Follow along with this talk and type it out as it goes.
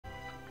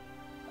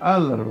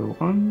Hello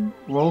everyone,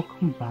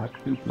 welcome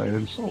back to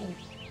Play Soul.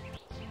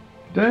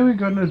 Today we're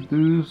gonna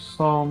do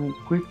some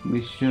quick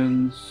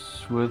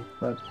missions with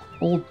that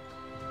old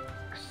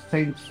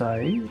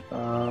sensei.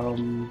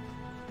 Oh,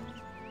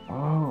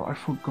 I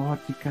forgot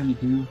you can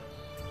do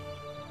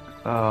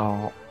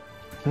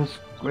this.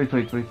 Wait,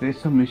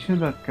 there's a mission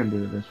that can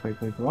do this. Wait,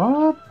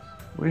 what?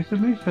 Where's the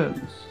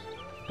missions?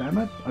 Damn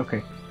it.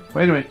 Okay,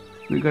 wait a minute.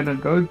 We're gonna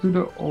go to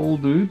the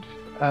old dude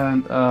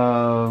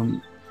and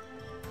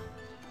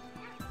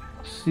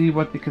see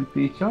what they can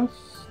teach us.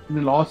 In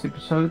the last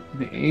episode, in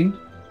the end,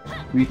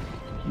 we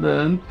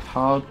learned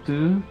how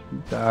to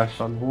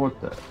dash on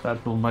water.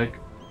 That will make,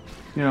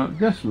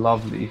 just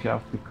lovely if you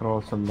have to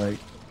cross a lake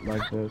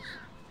like this.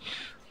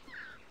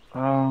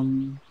 I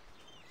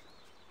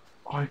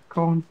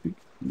can't pick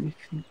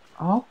anything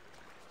up.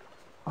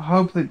 I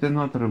hope they did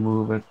not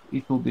remove it.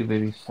 It will be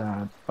very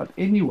sad. But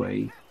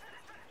anyway,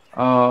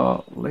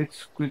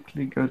 let's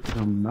quickly go to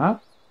the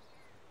map.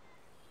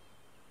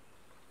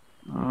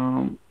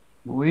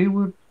 Where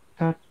would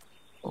that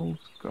old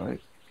guy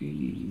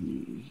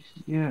be?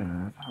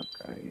 Yeah,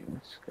 okay,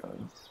 let's go.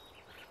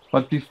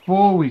 But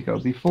before we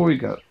go,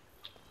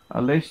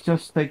 let's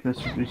just take this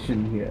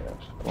mission here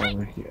while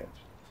we're here.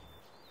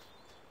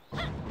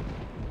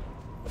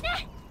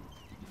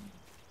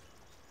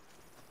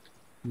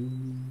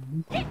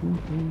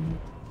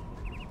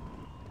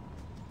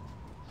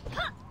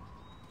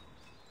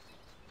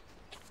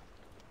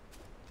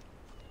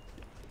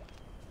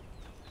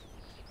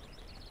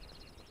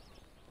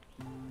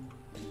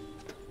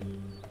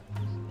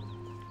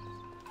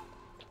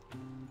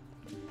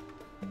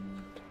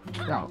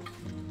 Yeah.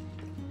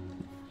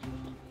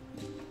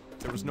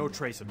 There was no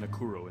trace of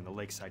Nakuro in the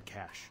lakeside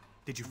cache.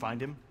 Did you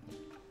find him?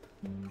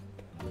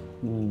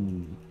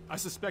 I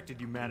suspected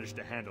you managed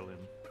to handle him,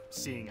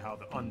 seeing how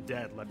the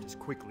undead left as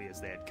quickly as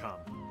they had come.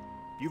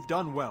 You've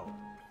done well.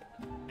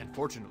 And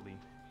fortunately,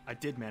 I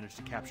did manage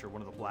to capture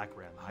one of the Black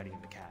Ram hiding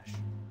in the cache.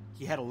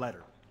 He had a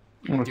letter.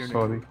 Oh, Dear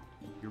sorry. Nakuro,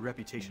 your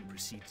reputation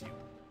precedes you.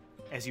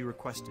 As you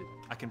requested,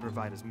 I can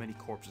provide as many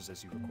corpses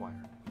as you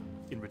require.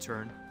 In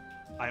return,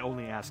 I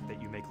only ask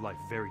that you make life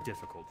very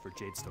difficult for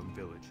Jadestone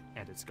Village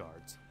and its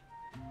guards.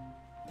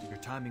 Your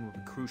timing will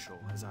be crucial,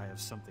 as I have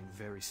something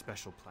very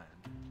special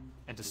planned.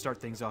 And to start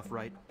things off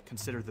right,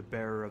 consider the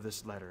bearer of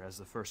this letter as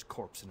the first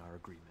corpse in our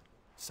agreement.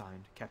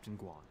 Signed, Captain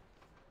Guan.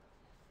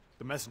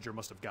 The messenger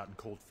must have gotten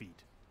cold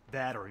feet.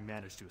 That or he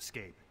managed to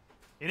escape.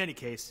 In any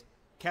case,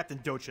 Captain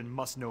Dochin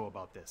must know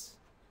about this.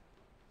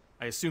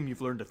 I assume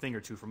you've learned a thing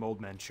or two from Old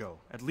Man Cho,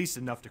 at least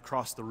enough to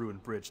cross the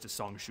ruined bridge to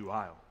Songshu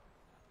Isle.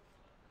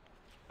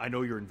 I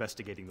know you're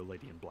investigating the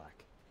Lady in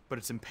Black, but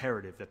it's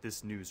imperative that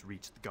this news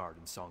reach the guard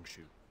in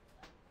Songshu.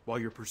 While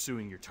you're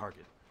pursuing your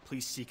target,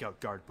 please seek out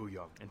Guard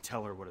Buyong and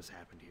tell her what has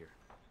happened here.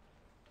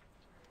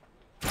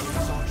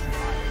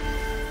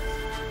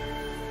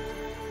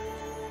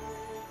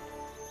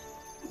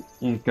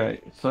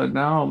 Okay, so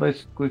now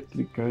let's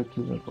quickly go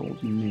to that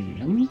old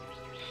man.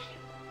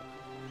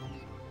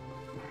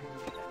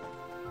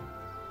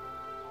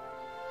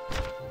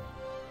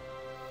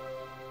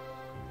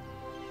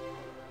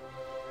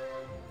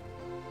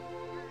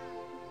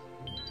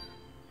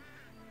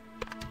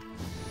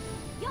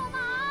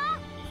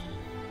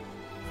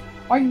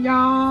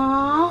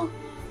 Hiya!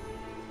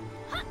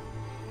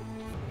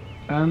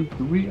 And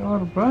we are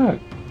back.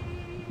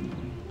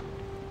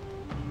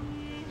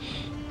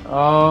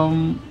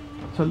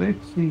 So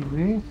let's see,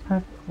 where's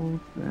that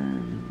old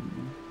man?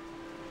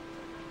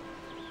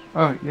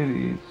 Oh, here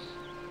he is.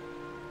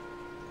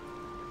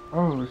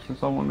 Oh, this is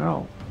someone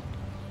else.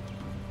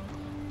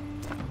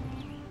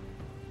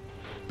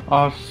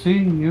 I've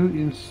seen you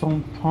in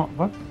some time.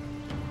 What?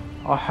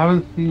 I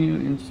haven't seen you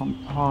in some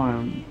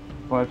time.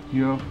 But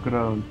you have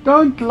grown.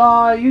 Don't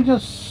lie! You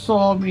just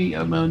saw me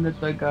a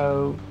minute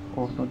ago.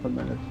 Or not a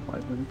minute,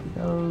 5 minutes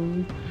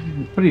ago.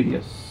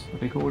 Previous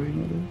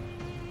recording.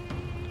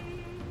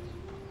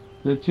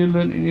 Did you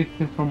learn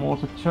anything from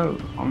Walter Cho?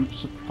 I'm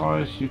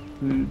surprised you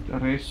could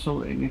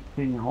wrestle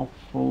anything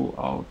helpful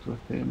out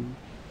with him.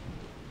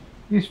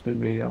 He's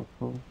been very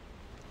helpful.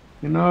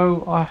 You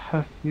know,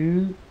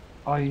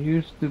 I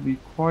used to be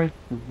quite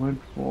the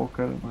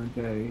windwalker in my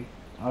day.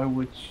 I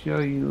would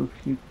show you a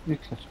few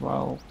tricks as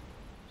well.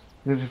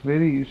 There's a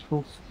very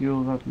useful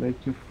skill that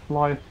lets you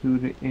fly through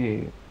the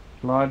air.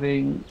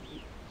 Gliding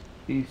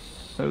is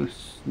so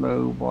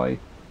slow by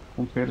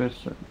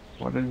comparison.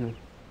 What is it?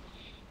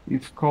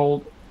 It's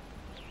called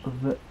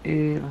the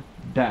air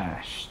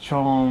dash.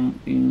 Charm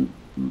in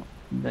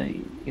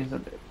name,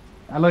 isn't it?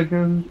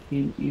 Elegant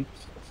in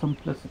its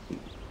simplicity.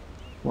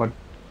 What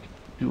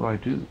do I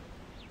do?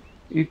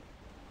 It's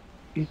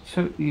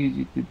so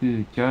easy to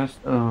do.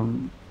 Just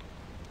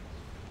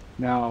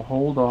Now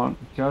hold on,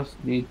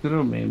 just need to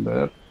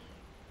remember.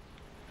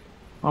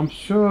 I'm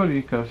sure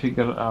you can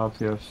figure it out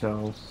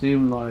yourself.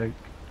 Seem like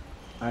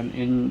an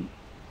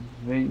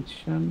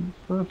invention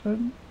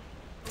person.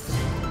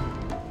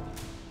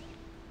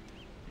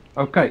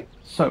 Okay,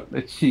 so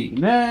let's see.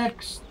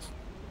 Next.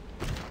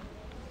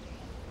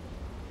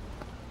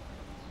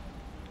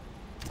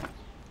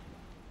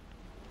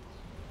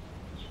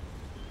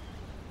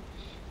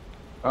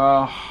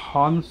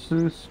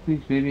 Hansu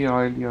speaks very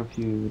highly of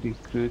you,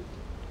 recruit.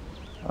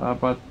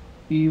 But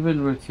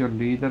even with your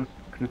leader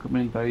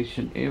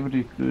recommendation,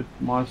 every recruit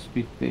must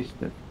be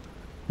tested.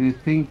 Do you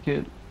think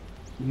you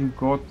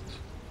got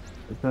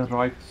the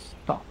right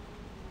stuff?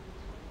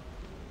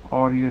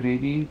 Are you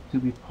ready to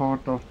be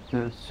part of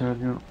the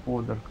Serbian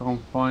Order? Come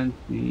find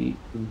me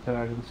in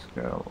Dragon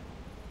Scale.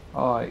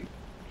 I,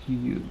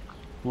 Hugh,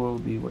 will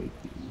be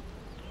waiting.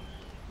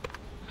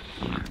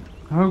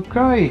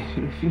 Okay,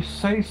 if you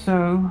say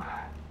so.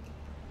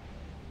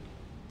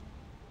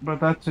 But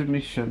that's a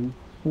mission.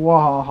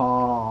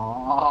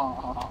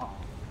 Wow.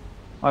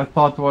 I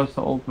thought it was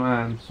the old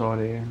man,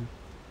 sorry.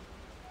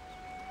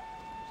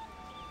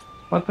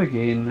 But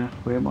again,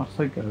 where must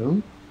I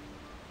go?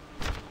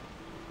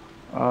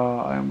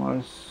 I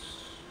must...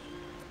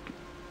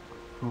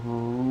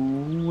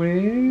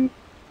 Where?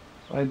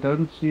 I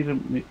don't see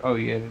the... Oh,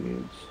 yeah, it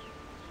is.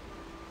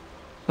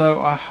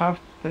 So I have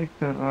to take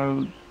the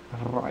road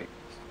right.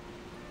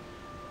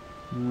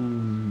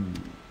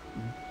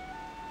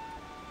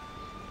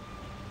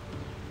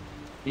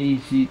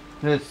 Is it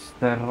this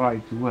the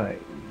right way?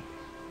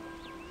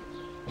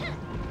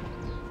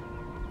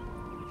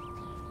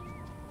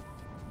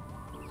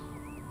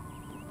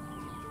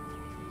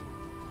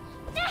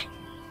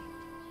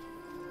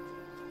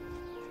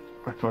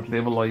 At what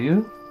level are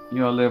you?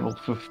 You are level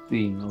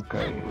 15,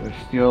 okay. We're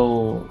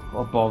still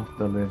above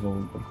the level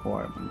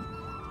requirement.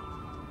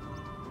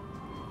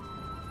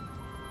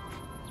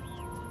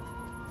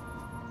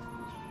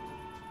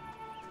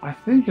 I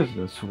think it's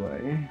this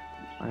way.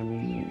 I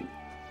mean,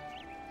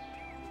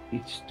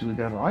 it's to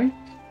the right.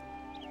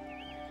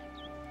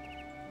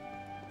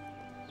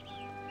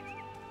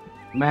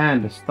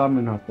 Man, the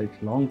stamina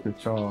takes long to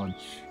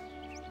charge.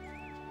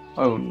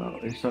 Oh no,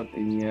 it's not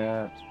in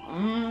yet.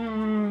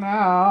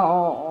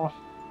 No.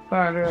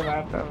 Don't do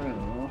that to me.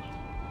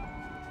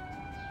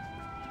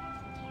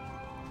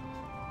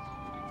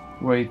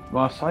 Wait,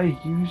 must I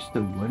use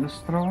the wind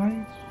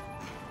stride?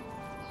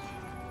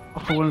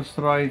 Wind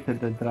stride and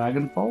the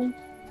dragon pulse?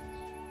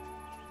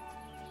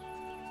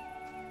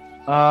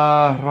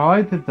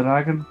 Ride the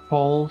dragon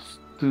pulse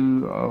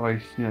to... Oh, I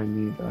see, I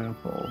need dragon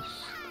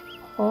pulse.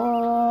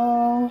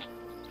 Oh.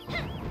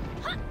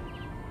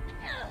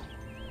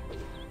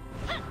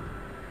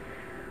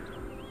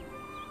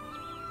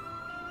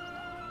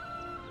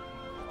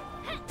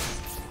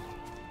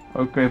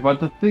 Okay, but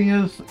the thing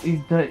is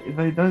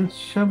they don't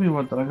show me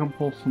what Dragon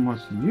Pulse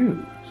must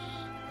use.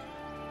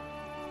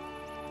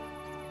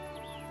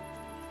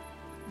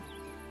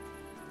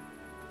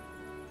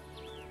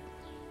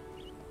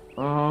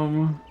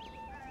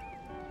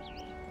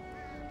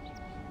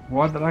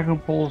 What Dragon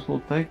Pulse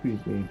will take me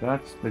there?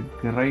 That's the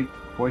great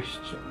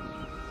question.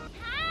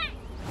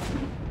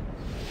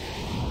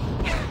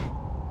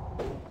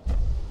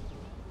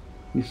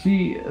 You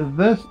see,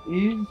 this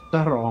is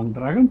the wrong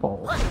Dragon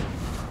Pulse.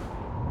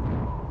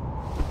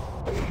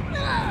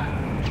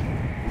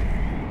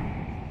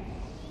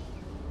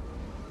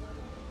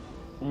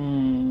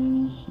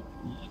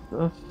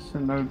 That's a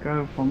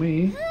no-go for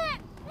me.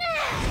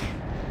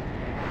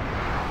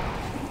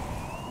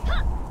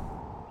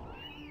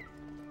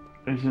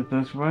 Is it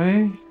this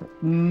way?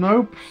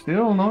 Nope,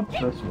 still not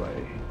this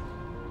way.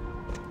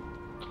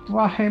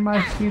 Why,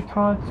 my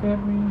sweetheart, at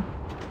me?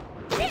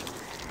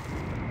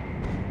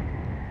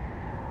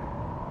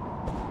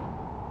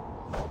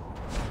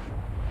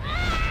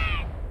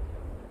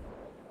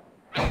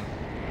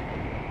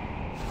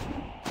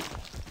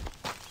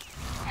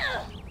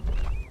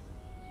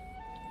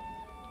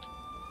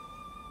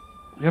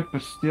 Yep,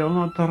 it's still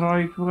not the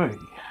right way.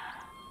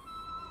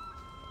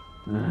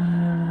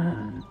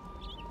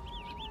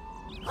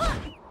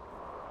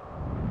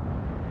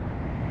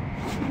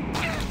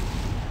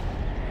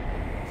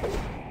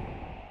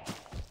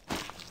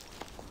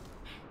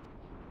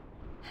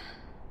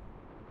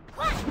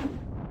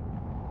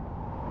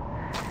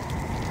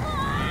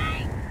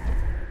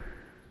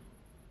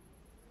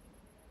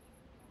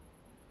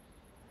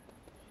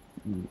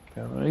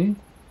 Okay.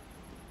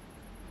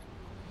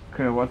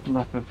 Okay, what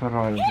left if I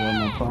ride it one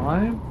more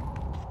time?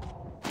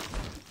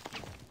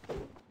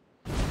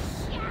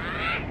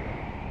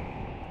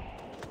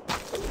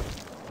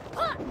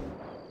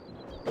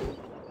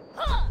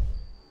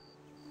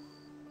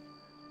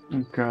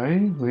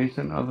 Okay, where's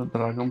another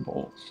Dragon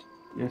Balls?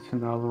 Yes,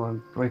 another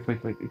one. Wait,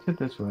 is it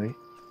this way?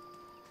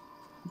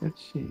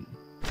 Let's see.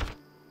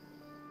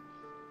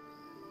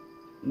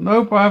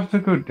 Nope, I have to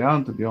go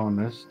down, to be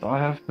honest. I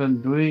have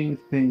been doing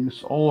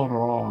things all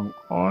wrong.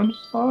 Oh, I'm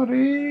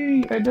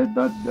sorry. I did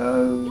not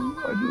know.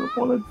 I do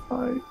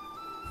apologize.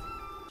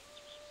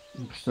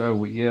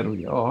 So here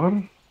we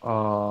are.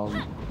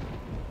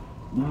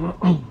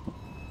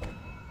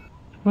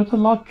 But a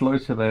lot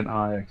closer than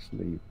I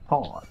actually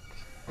thought.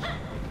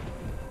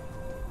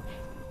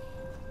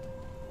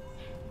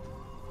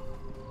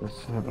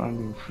 Just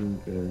running through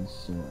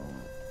this.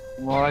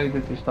 Why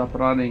did you stop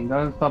running?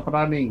 Don't stop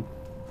running.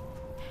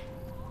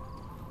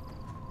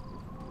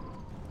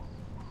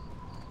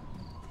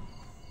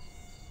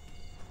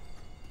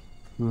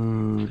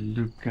 Ooh,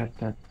 look at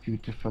that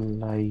beautiful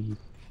light.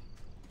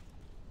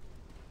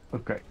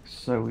 Okay,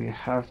 so we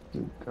have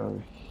to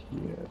go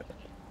here.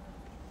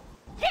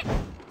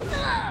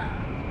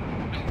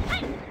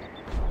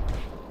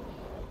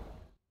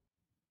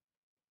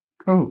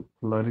 Oh,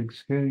 loading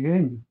screen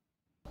again.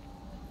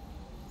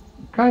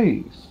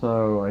 Okay,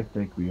 so I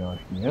think we are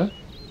here.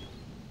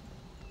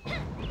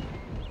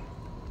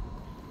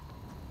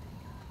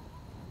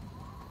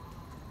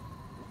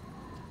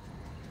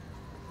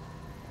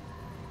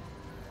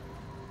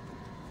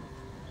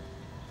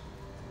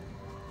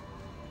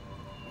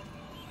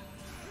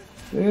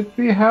 Let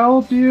me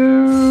help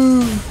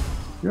you!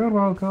 You're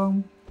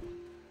welcome.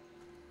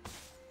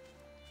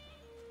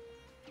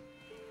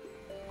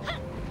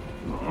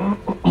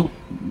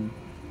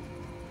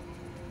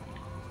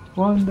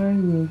 One day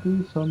we'll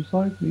do some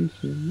side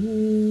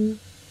mission.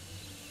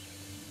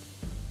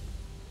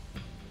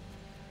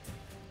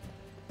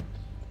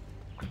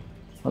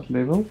 What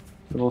level?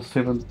 Level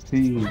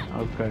 17.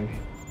 Okay.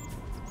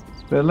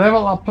 The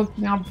level up put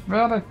me up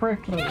very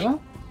quickly, huh?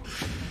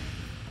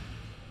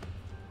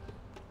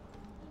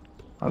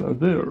 Hello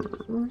there.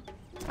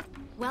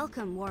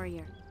 Welcome,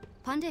 warrior.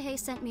 Pundahe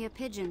sent me a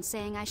pigeon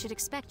saying I should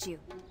expect you.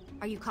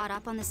 Are you caught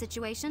up on the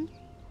situation?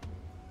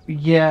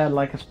 Yeah,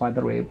 like a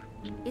spider web.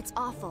 It's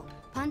awful.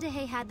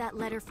 Pundahe had that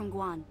letter from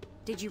Guan.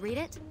 Did you read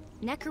it?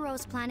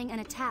 Nekaro's planning an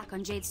attack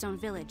on Jadestone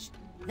Village.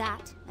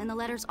 That, and the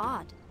letter's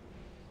odd.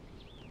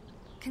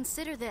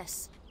 Consider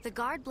this. The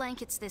guard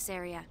blankets this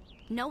area.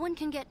 No one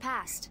can get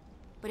past.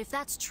 But if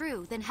that's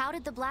true, then how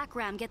did the Black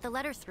Ram get the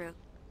letter through?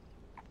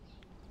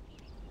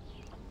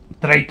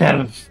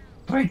 Traitors!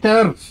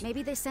 Traitors!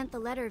 Maybe they sent the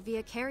letter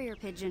via carrier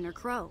pigeon or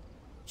crow.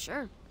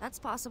 Sure, that's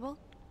possible.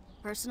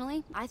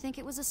 Personally, I think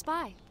it was a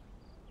spy.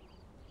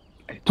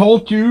 I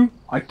told you!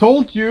 I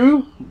told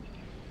you!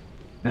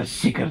 And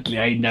secretly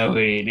I know who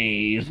it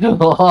is.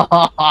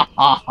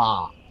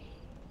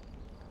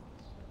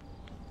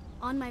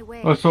 On my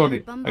way, Oh, sorry. I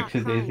heard Bumbak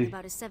Accidentally. crying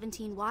about his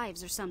 17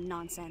 wives or some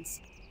nonsense.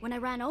 When I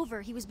ran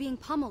over, he was being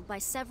pummeled by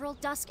several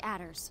dusk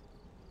adders.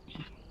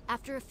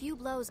 After a few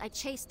blows, I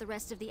chased the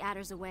rest of the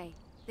adders away.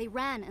 They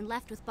ran and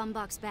left with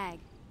Bumbak's bag.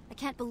 I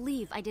can't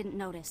believe I didn't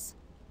notice.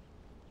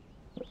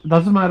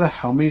 Doesn't matter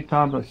how many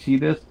times I see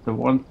this, the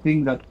one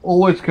thing that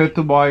always goes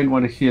to mind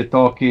when I see her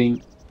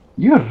talking,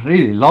 you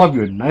really love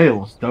your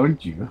nails,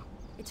 don't you?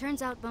 It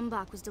turns out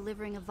Bumbak was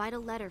delivering a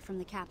vital letter from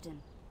the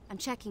captain. I'm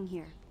checking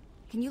here.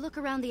 Can you look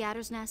around the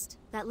adder's nest?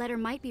 That letter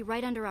might be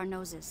right under our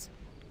noses.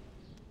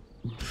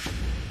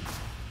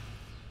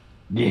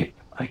 Yep,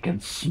 I can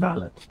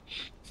smell it.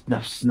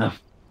 Snuff,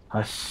 snuff.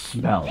 I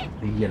smell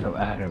the yellow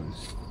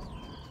arrows.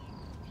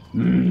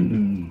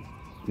 Mmm.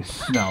 You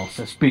smell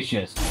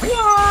suspicious.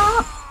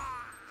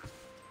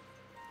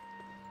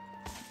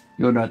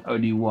 You're not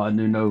only one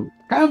who know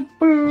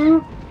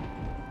Kampu.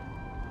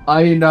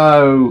 I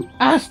know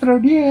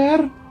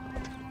Astroneer.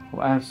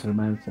 Or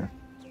Astromancer.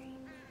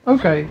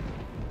 Okay.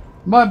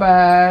 My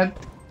bad.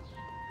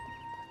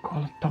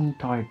 Call it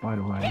tongue-tied, by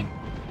the way.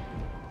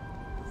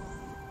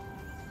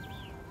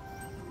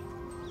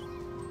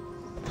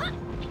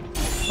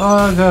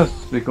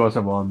 Just because I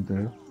want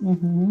to.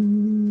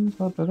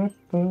 Okay,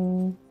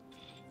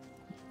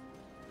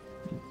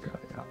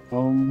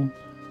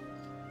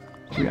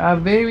 we are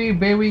very,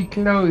 very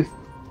close.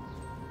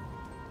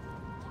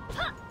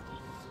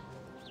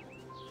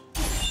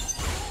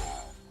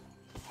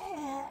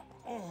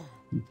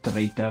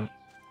 Traitor,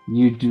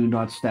 you do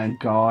not stand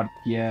guard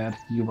here.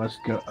 You must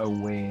go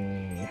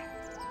away.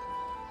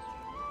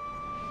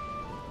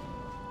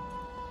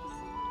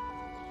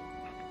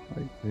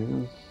 Like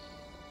this.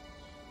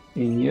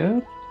 In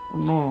here?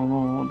 No,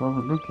 no,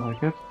 doesn't look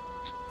like it.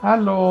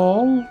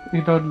 Hello?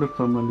 You don't look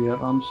familiar,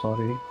 I'm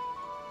sorry.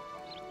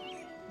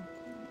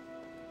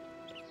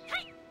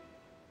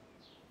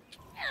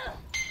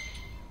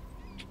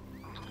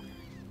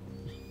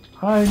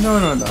 Hi,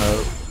 no.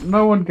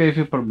 No one gave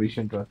you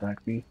permission to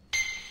attack me.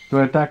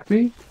 To attack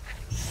me?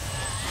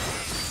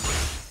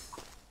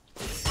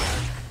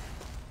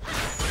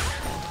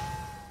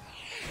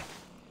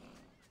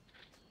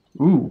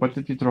 Ooh, what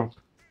did he drop?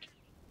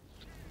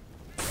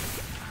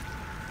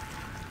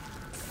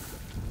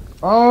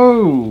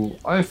 Oh,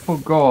 I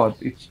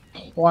forgot. It's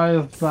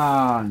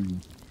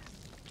poison.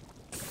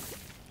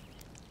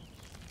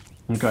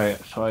 Okay,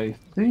 so I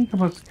think I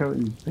must go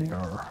in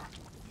there.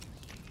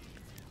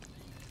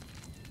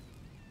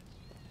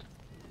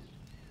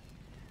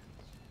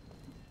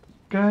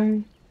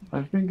 Okay,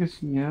 I think it's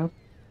here.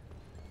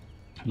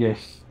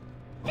 Yes.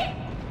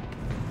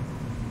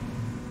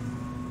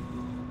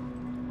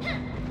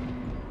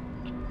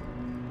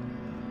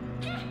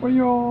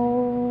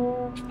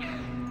 Yo.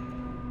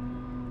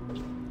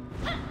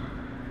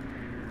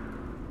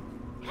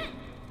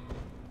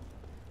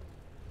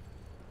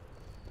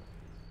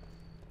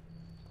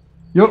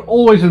 You're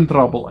always in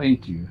trouble,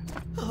 ain't you?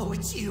 Oh,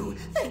 it's you.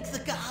 Thank the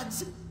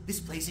gods. This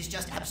place is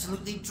just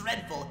absolutely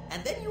dreadful.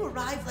 And then you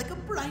arrive like a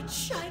bright,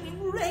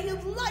 shining ray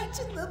of light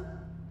in the...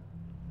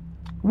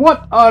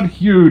 What are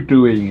you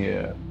doing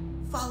here?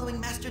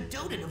 Following Master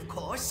Doden, of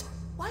course.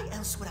 Why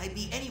else would I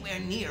be anywhere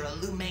near a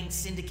Lumang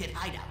Syndicate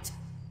hideout?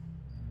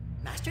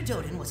 Master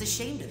Doden was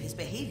ashamed of his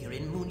behavior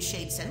in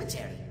Moonshade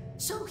Cemetery,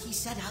 so he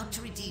set out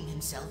to redeem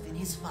himself in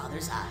his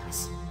father's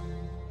eyes.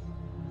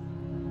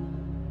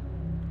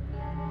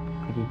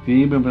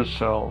 Redeem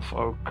himself,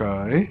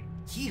 okay.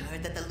 He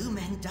heard that the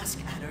Lumang Dusk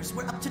Adders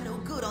were up to no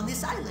good on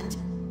this island,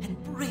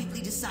 and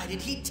bravely decided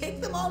he'd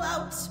take them all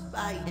out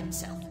by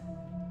himself.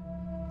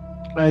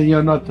 And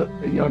you're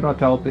not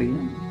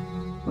helping.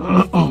 He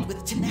fought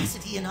with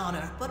tenacity and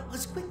honor, but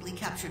was quickly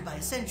captured by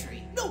a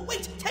sentry. No,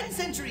 wait, 10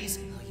 centuries!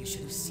 Oh, you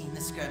should have seen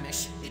the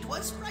skirmish. It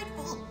was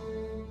frightful.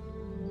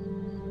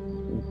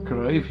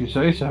 Okay, if you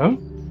say so.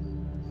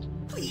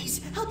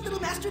 Please, help little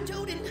Master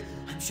Doden.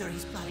 I'm sure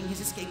he's plotting his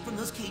escape from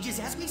those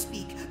cages as we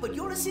speak, but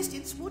your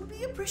assistance would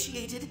be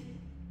appreciated.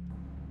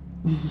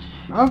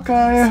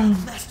 Okay.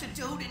 Please, Master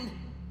Doden.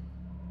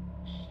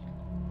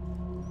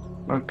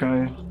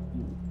 Okay.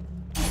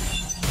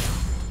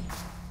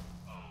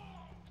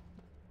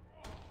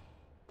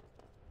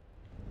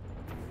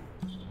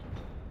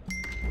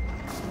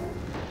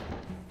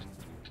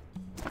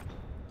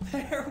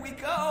 There we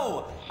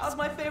go! How's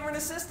my favorite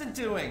assistant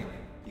doing?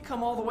 You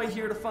come all the way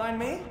here to find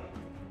me?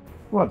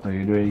 What are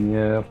you doing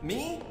here?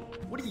 Me?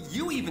 What are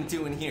you even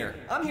doing here?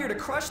 I'm here to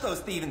crush those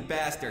thieving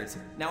bastards.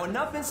 Now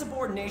enough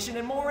insubordination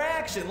and more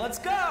action. Let's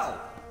go!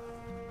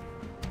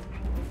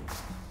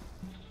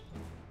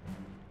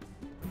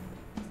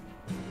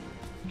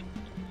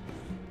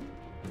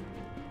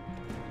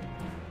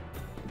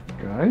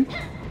 Okay.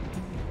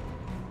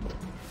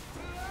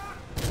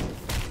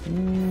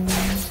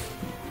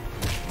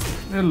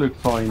 It looked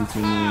fine to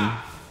me.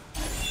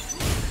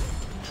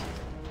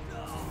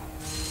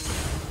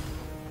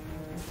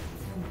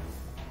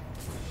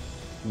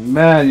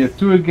 Man, you're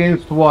 2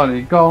 against 1.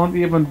 You can't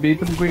even beat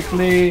them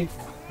quickly.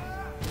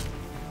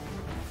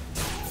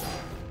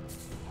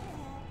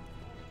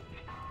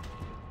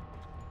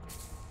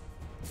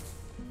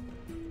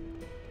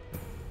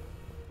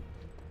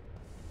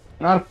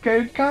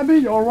 Arcade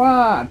cabbage,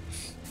 alright.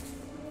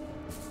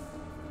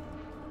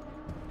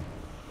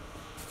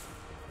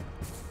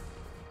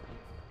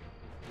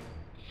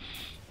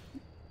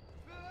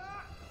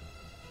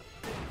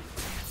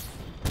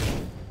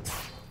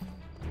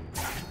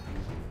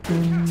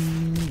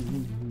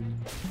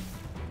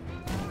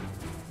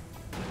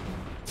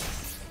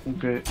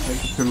 Okay,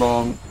 takes too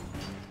long.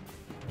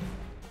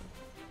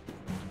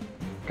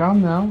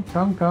 Come now,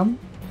 come.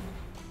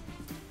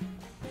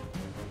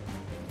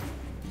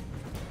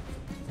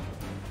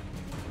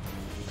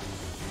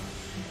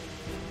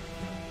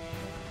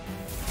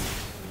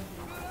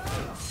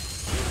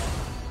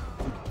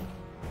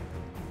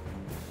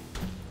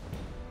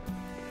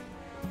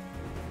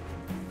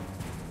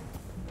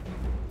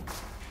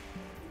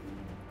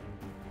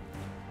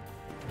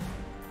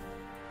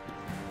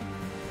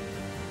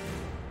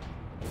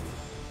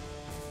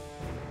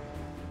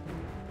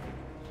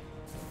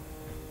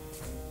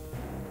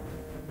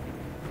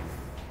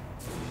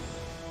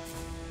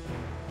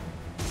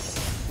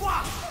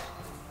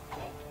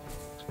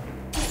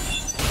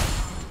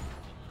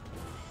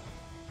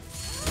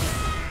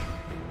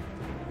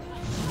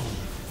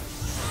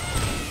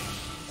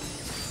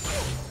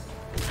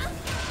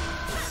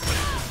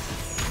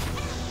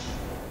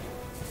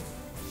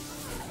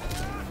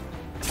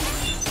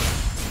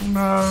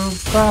 No,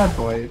 bad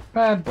boy,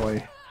 bad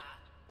boy.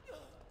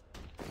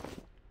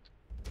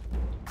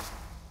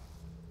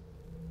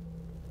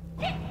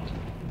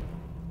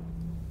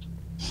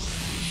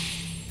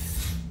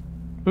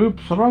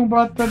 Oops, wrong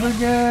button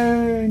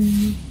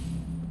again.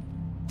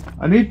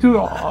 I need to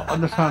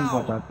understand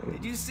what that is.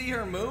 Did you see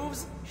her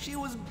moves? She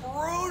was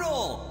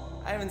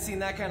brutal! I haven't seen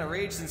that kind of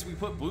rage since we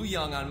put Blue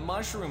Young on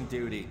mushroom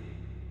duty.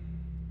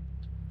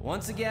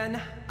 Once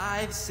again,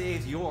 I've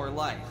saved your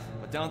life,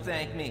 but don't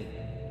thank me.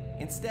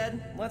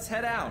 Instead, let's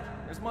head out.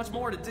 There's much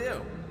more to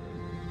do.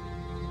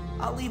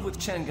 I'll leave with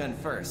Chen Gun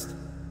first.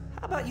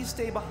 How about you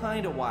stay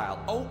behind a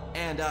while? Oh,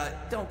 and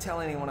don't tell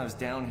anyone I was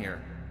down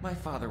here. My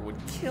father would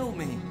kill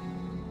me.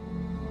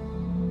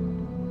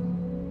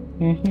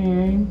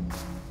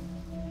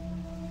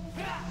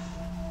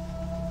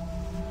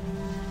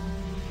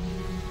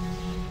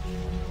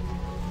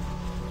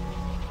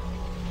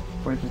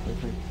 Wait.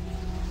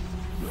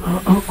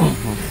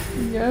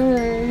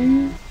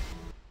 Yay!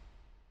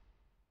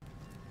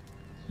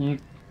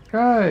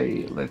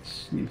 Okay,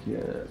 let's see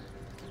here.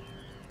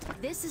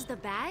 This is the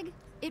bag?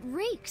 It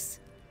reeks.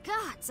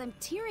 Gods, I'm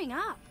tearing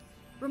up.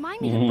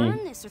 Remind me to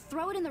burn this or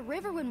throw it in the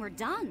river when we're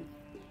done.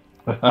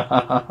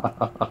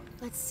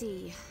 Let's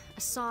see. A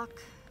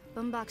sock,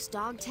 Bumbach's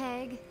dog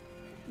tag.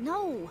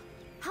 No!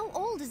 How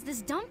old is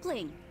this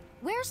dumpling?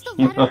 Where's the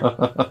letter?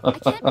 I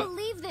can't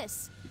believe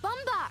this.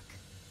 Bumbach!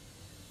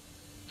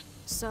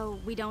 So,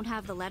 we don't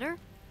have the letter?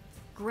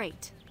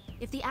 Great.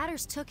 If the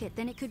adders took it,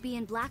 then it could be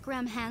in Black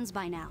Ram hands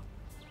by now.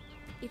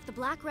 If the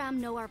Black Ram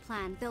know our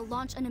plan, they'll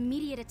launch an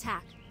immediate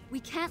attack. We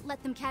can't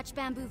let them catch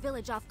Bamboo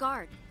Village off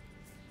guard.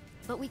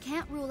 But we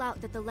can't rule out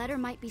that the letter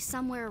might be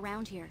somewhere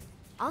around here.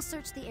 I'll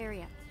search the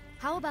area.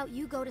 How about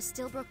you go to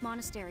Stillbrook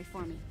Monastery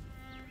for me?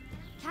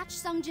 Catch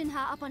Sung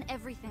Jin-ha up on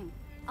everything.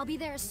 I'll be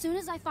there as soon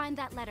as I find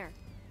that letter.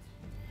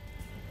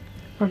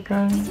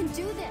 Okay. We can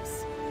do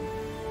this!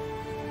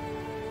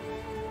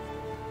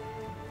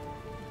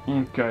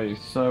 Okay,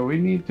 so we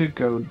need to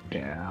go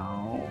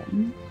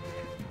down.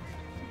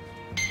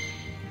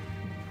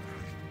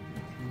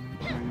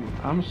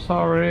 I'm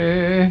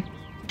sorry.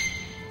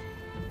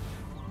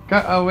 Go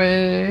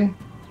away.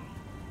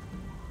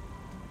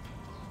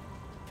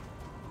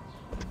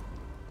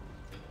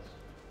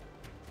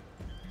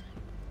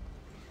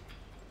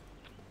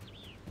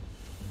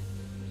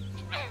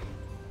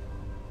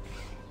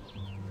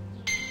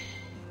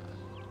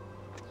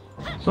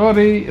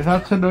 Sorry,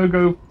 that's a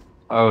no-go.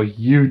 Oh,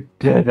 you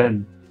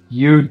didn't.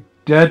 You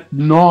did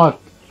not.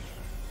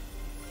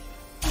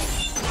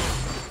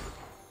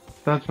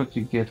 That's what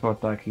you get for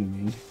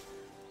attacking me.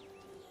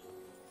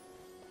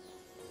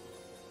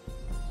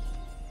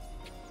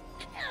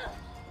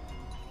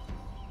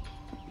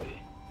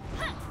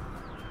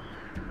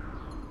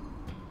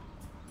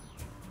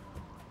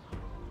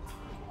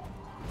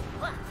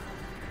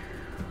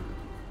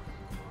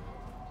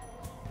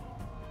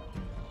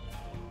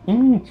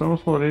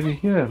 Someone's already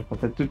here,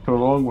 but I took the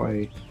wrong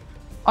way.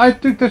 I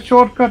took the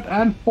shortcut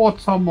and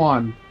fought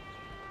someone.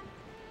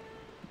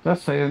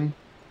 Just saying.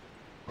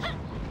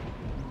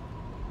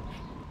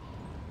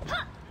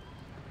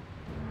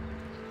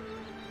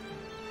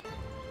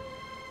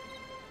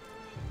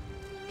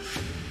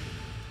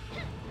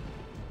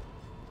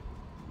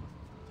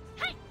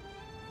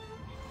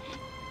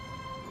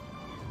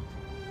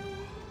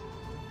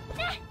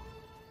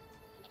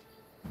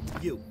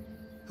 You.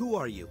 Who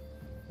are you?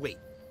 Wait.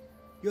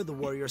 You're the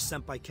warrior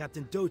sent by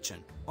Captain Dochin,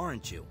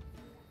 aren't you?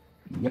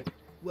 Yep.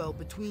 Well,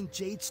 between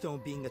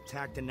Jadestone being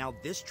attacked and now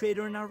this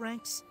traitor in our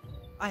ranks,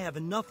 I have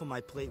enough on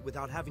my plate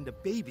without having to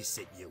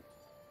babysit you.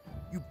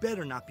 You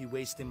better not be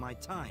wasting my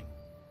time.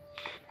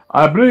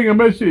 I bring a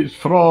message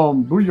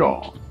from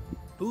Booyong.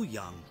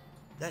 Booyong?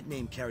 That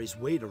name carries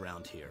weight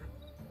around here.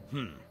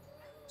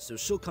 So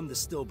she'll come to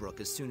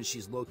Stillbrook as soon as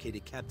she's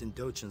located Captain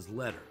Dochin's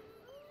letter.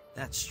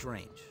 That's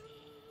strange.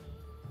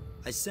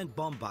 I sent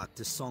Bombach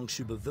to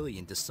Songshu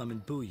Pavilion to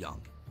summon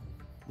Booyong.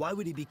 Why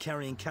would he be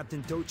carrying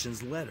Captain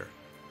Dochin's letter?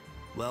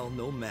 Well,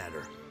 no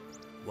matter.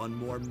 One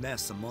more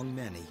mess among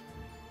many.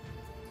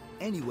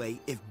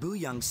 Anyway, if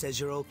Booyong says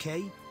you're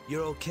okay,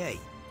 you're okay.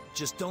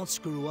 Just don't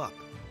screw up.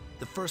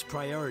 The first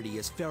priority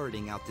is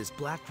ferreting out this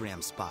Black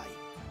Ram spy.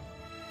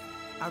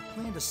 Our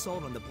planned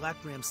assault on the Black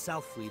Ram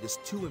South Fleet is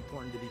too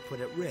important to be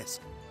put at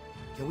risk.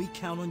 Can we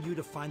count on you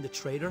to find the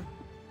traitor?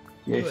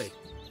 Yes. Good.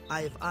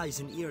 I have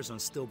eyes and ears on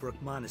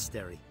Stillbrook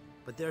Monastery,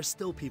 but there are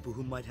still people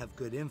who might have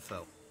good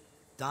info.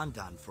 Don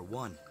for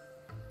one.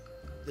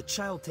 The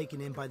child taken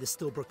in by the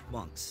Stillbrook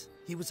monks.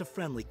 He was a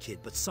friendly kid,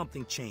 but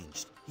something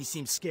changed. He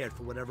seemed scared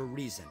for whatever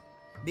reason.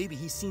 Maybe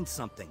he's seen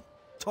something.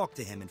 Talk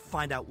to him and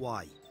find out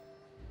why.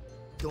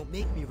 Don't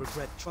make me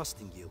regret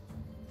trusting you.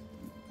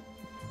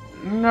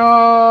 No,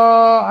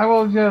 I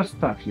will just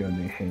tap you on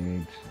the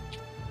head.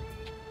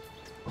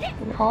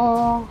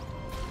 Oh.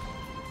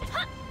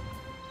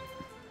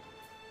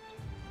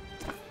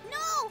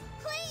 No!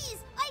 Please!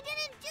 I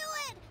didn't do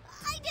it!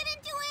 I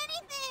didn't do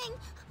anything!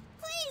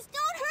 Please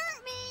don't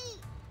hurt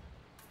me!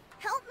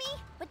 Help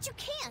me? But you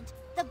can't.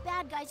 The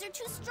bad guys are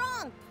too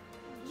strong.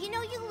 You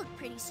know, you look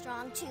pretty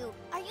strong, too.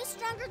 Are you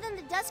stronger than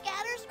the Dusk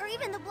Adders or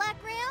even the Black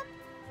Ram?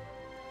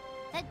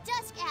 The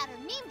Dusk Adder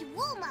named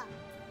Wulma.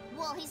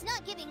 Well, he's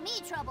not giving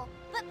me trouble,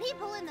 but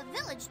people in the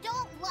village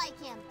don't like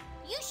him.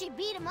 You should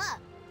beat him up.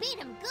 Beat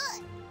him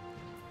good.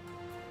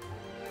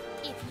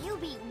 If you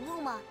beat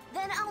Wulma,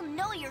 then I'll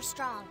know you're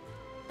strong.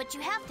 But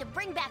you have to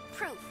bring back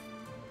proof.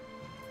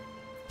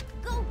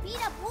 Go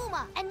beat up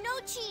Wulma, and no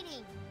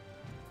cheating.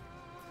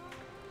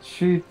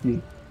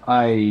 Cheating.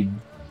 I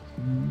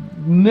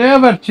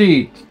never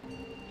cheat.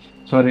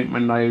 Sorry, my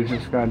nose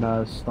is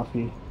kinda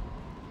stuffy.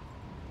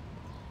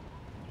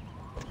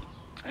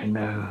 I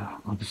know,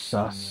 I'm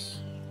sus.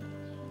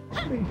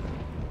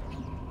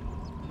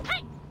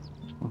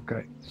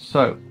 Okay,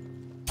 so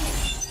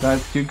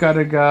that you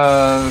gotta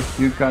go.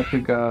 You got to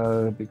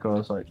go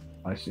because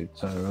I said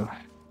so.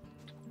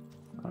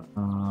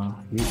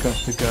 You got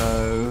to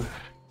go.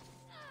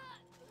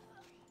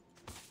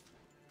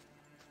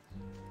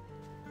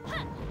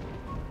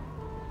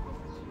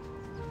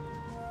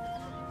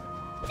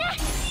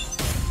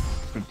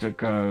 Got to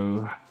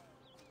go.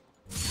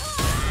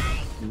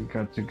 You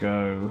got to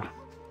go.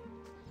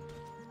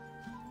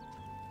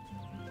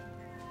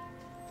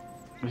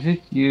 Is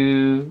it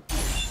you?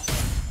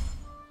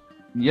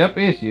 Yep,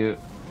 it's you.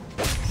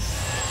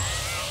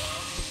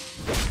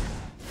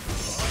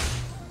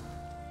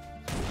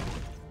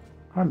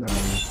 Hello.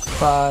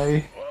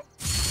 Bye.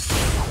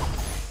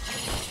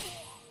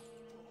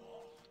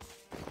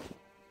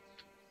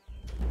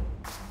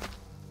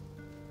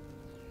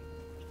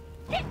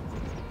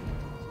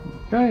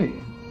 Okay.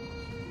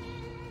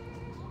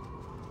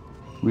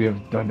 We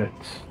have done it.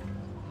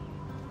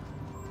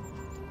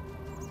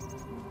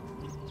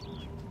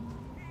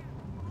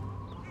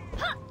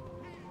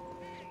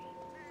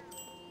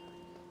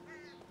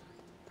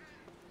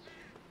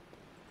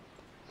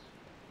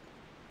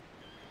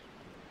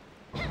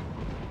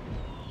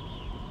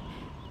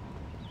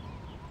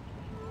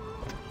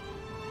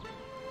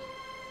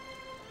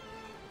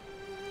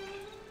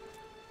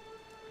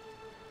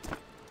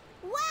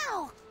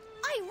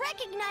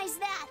 recognize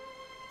that!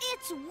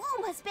 It's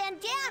Wuma's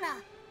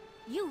bandana!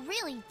 You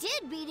really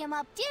did beat him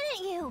up,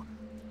 didn't you?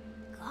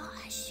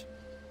 Gosh.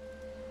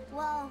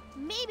 Well,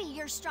 maybe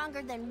you're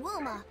stronger than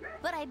Wuma,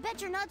 but I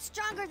bet you're not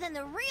stronger than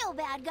the real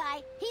bad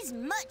guy. He's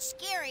much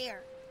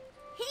scarier.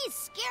 He's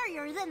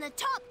scarier than the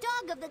top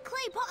dog of the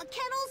clay pot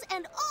kennels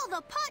and all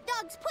the pot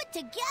dogs put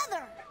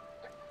together.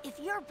 If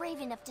you're brave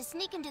enough to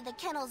sneak into the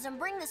kennels and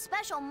bring the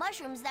special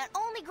mushrooms that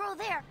only grow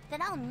there,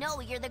 then I'll know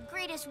you're the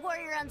greatest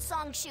warrior on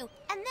Songshu,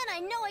 and then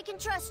I know I can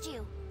trust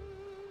you.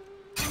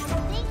 You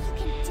think you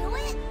can do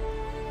it?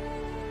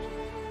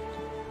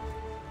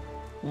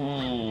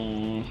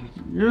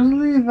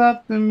 Usually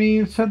that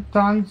means a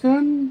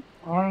dungeon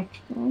or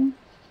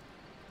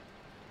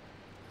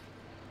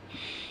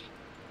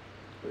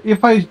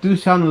if I do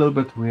sound a little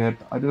bit weird,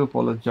 I do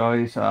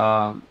apologize.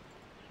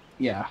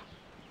 Yeah,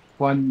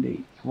 one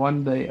day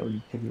I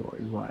will tell you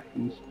why.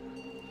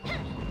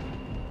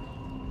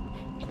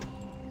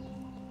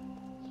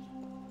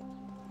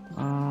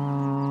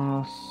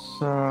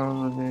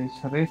 So there's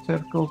red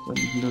circles and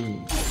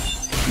blue.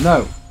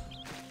 No.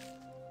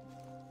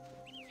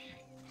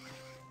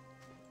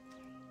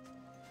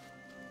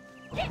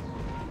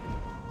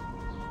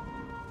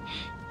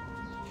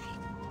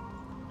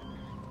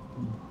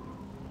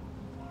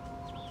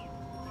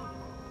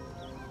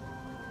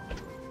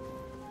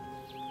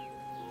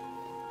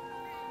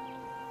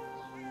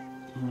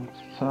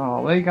 So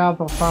we got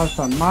the first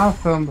one,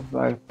 mushrooms.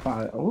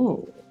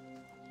 Oh,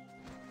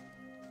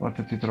 what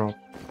did you drop?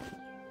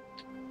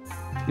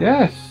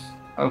 Yes.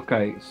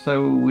 Okay,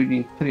 so we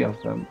need 3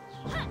 of them.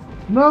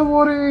 No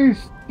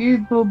worries,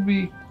 it will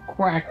be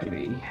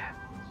quickly.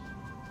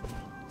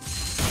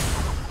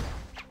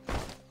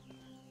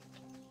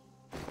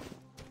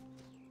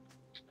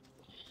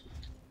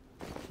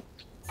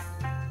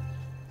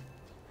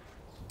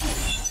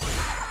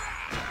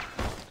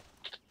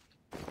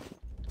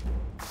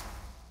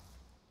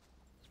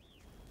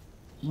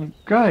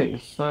 Okay,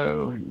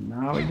 so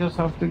now we just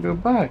have to go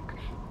back.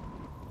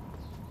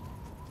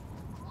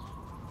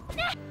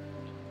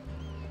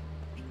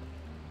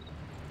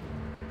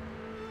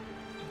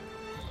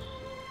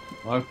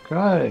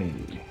 Okay.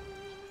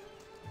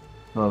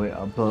 So we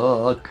are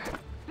back.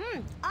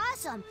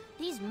 Awesome!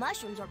 These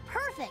mushrooms are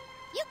perfect.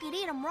 You could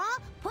eat them raw,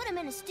 put them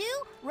in a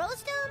stew,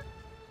 roast them.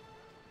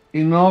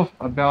 Enough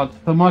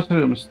about the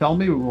mushrooms. Tell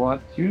me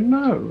what you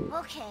know.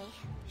 Okay.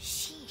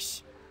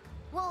 Sheesh.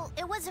 Well,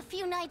 it was a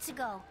few nights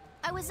ago.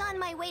 I was on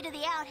my way to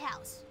the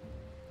outhouse.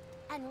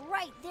 And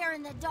right there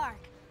in the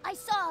dark, I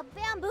saw a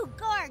bamboo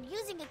guard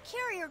using a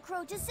carrier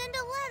crow to send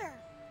a letter.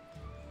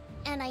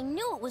 And I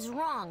knew it was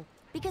wrong,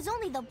 because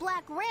only the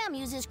Black Ram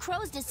uses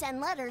crows to send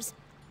letters.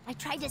 I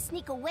tried to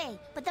sneak away,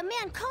 but the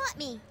man caught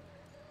me.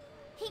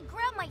 He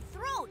grabbed my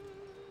throat.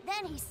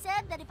 Then he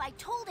said that if I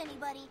told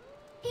anybody,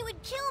 he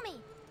would kill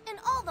me and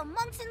all the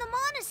monks in the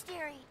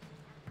monastery.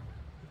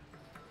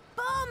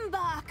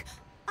 Bumbach!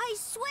 I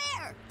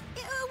swear,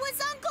 it was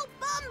Uncle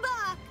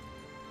Bumbach!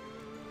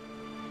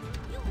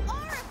 You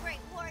are a great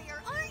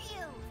warrior, aren't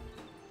you?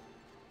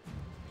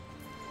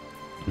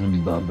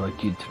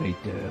 Bumbach, you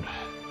traitor.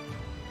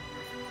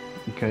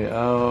 Okay,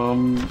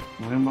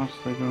 where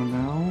must I go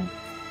now?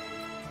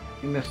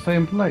 In the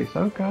same place.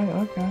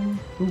 Okay,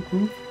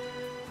 cool.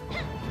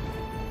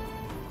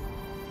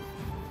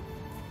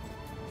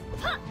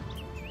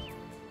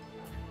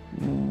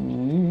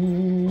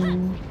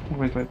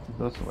 Wait,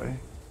 this way.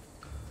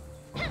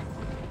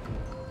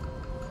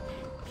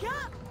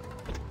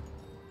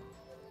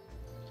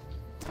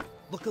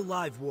 Look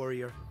alive,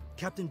 warrior.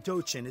 Captain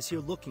Dochin is here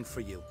looking for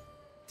you.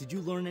 Did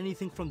you learn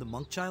anything from the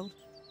monk child?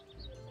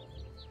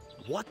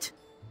 What?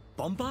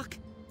 Bumbach?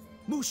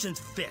 Mushin's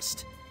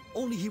fist!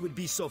 Only he would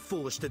be so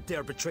foolish to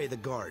dare betray the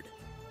guard.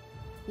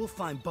 We'll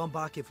find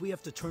Bumbach if we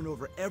have to turn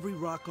over every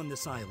rock on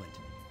this island.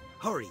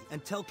 Hurry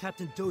and tell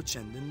Captain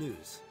Dochin the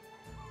news.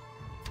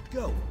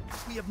 Go.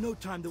 We have no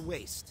time to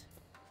waste.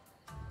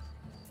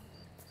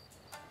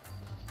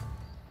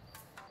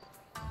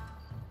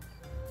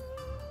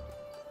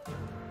 You've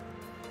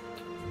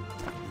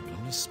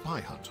done a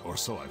spy hunt, or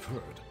so I've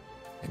heard.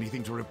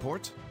 Anything to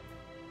report?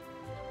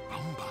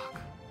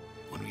 Bumbach.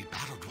 When we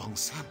battled Wang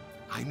San,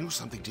 I knew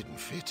something didn't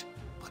fit,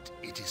 but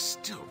it is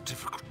still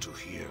difficult to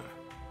hear.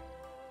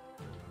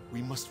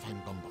 We must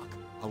find Bumbach.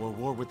 Our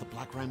war with the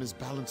Black Ram is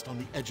balanced on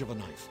the edge of a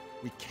knife.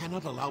 We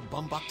cannot allow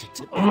Bumbach to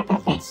tip our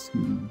balance.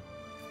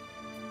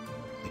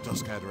 The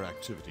Dusk Adder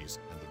activities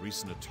and the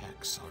recent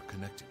attacks are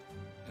connected,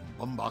 and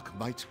Bumbach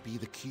might be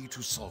the key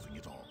to solving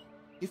it all.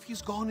 If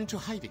he's gone into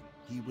hiding,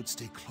 he would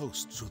stay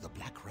close to the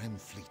Black Ram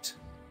fleet.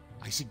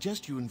 I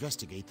suggest you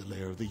investigate the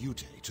lair of the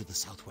Yute to the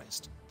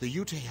southwest. The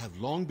Yute have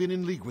long been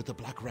in league with the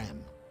Black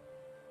Ram.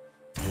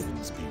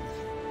 Heavens be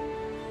with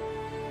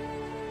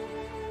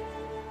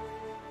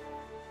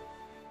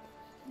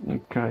you.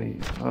 Okay,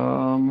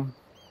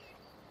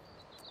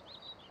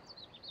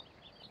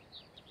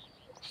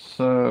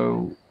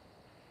 so...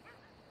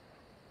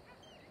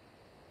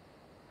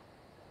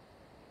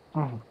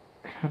 Oh,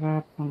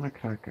 crap on the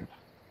cracker.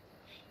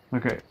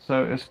 Okay,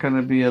 so it's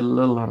gonna be a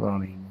little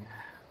running.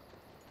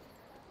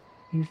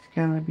 He's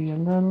gonna be a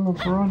little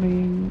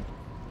running.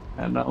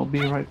 And I'll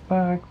be right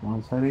back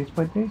once I reach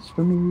my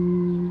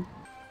destiny.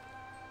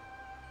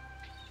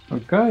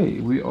 Okay,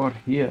 we are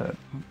here.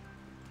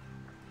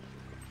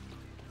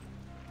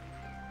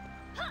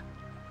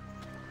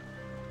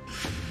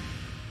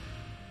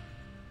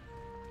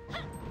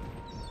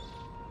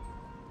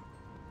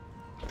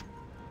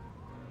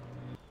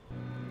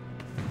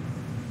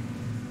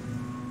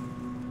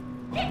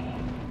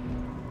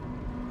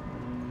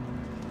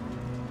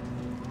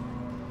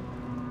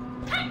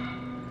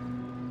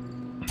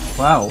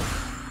 Wow.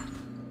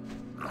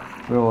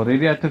 We're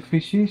already at the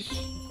fishes?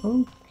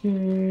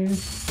 Okay.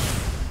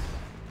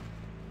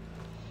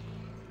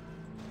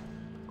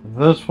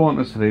 This one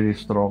is really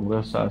strong,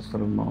 this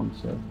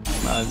Astromancer.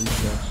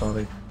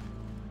 Sorry.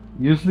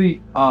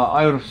 Usually,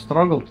 I would have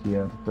struggled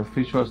here. The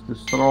fish was too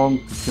strong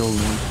to kill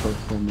one shot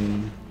for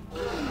me.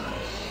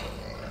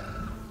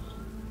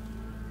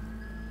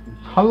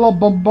 Hello,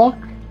 Bombok.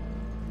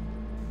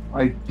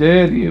 I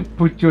dare you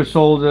put your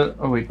shoulder.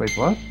 Oh, wait,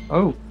 what?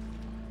 Oh.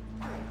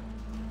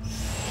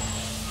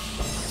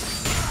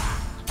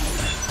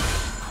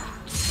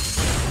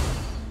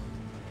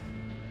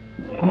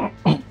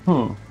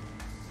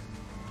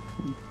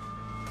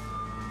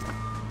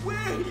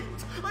 Wait!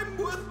 I'm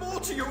worth more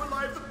to you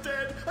alive than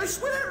dead! I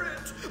swear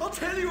it! I'll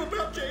tell you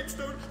about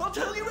Jadestone! I'll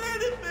tell you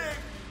anything!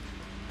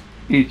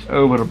 It's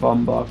over,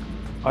 Bombok.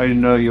 I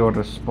know you're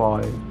a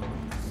spy.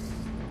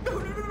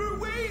 No,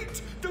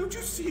 wait! Don't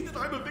you see that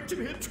I'm a victim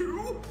here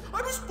too?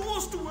 I was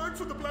forced to work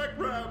for the Black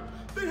Ram.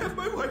 They have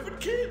my wife and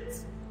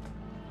kids.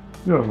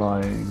 You're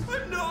lying.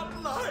 I'm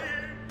not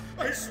lying.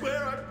 I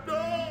swear I'm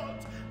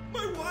not.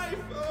 My wife,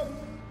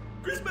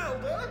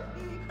 Grismelda,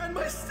 and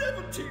my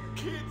 17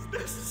 kids,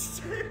 they're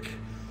sick.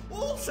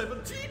 All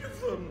 17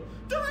 of them.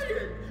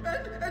 Dying.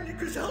 And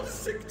Griselda's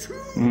sick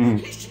too.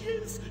 She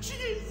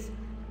is.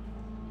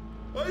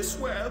 I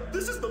swear,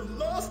 this is the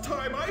last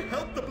time I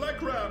helped the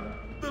Black Ram.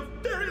 The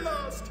very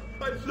last.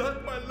 I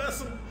learned my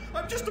lesson.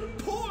 I'm just a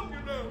pawn,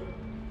 you know.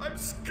 I'm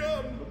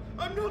scum.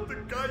 I'm not the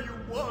guy you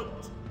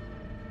want.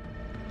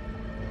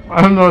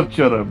 I'm not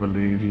sure I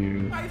believe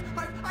you.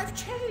 I've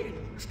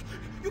changed.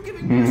 You're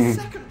giving me a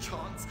second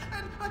chance,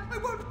 and I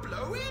won't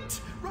blow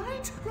it.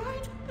 Right?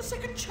 A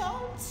second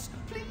chance,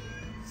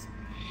 please.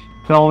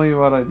 Tell me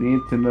what I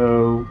need to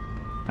know,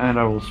 and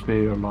I will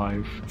spare your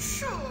life.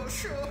 Sure.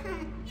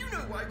 You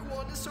know why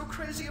Guan is so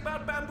crazy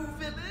about Bamboo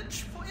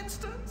Village, for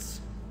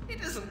instance?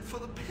 It isn't for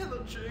the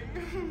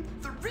pillaging.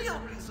 The real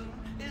reason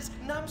is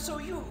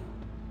Namso-yu.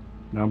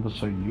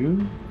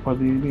 Namso-yu? What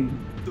do you mean?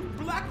 The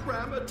Black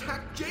Ram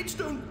attacked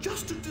Jadestone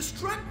just to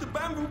distract the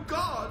Bamboo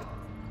Guard.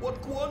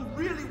 What Guan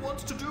really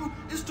wants to do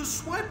is to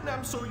swipe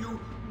Namso-yu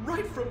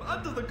right from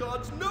under the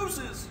guards'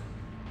 noses.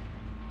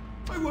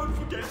 I won't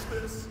forget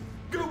this.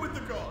 Go with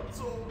the guards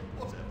or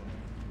whatever.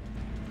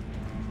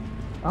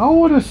 I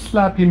want to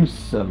slap him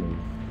silly.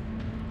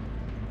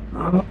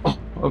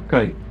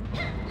 Okay.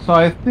 So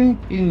I think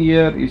in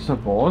here is a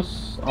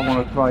boss. I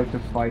want to try to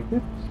fight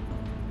it.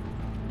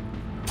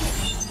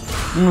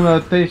 I'm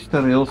gonna test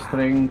the real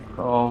strength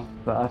of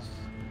the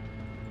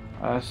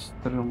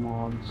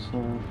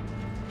Astromancer.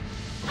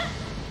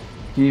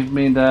 Give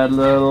me that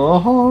little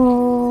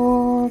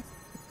heart.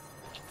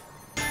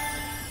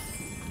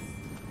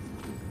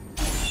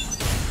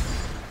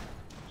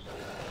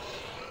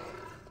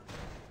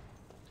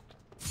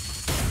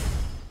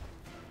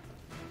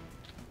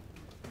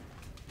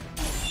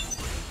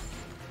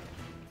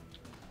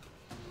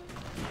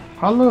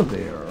 Hello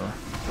there.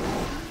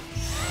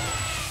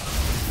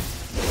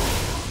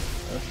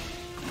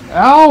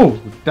 Ow!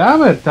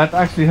 Damn it, that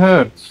actually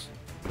hurts.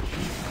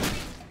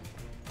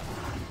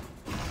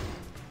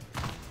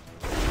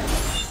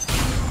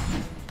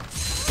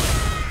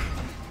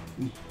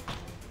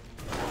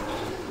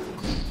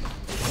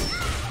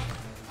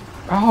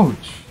 Ouch!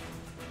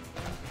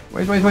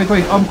 Wait,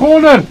 I'm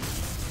cornered!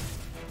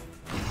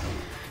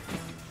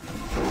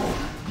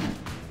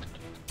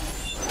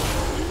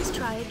 Please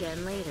try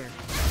again later.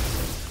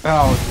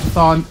 Ow,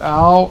 stunned.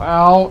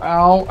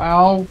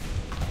 Ow.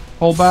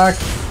 Pull back.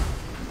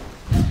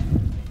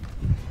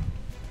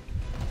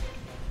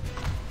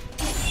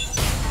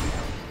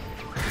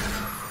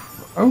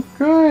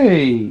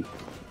 Okay.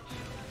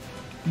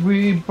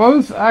 We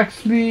both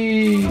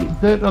actually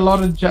did a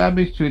lot of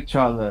damage to each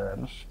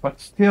other, but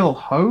still,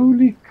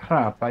 holy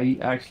crap,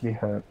 he actually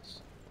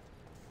hurts.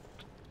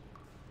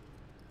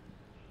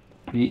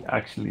 He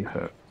actually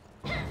hurt.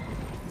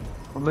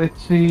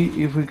 Let's see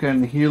if we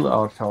can heal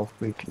ourselves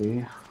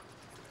quickly.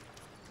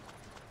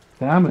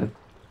 Damn it.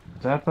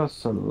 That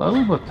was a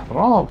little bit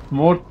rough.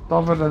 More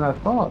tougher than I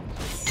thought.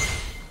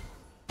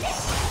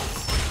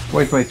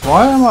 Wait,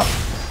 why am I...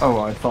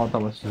 Oh, I thought I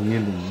was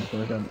healing.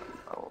 But then,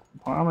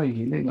 why am I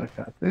healing like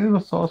that? This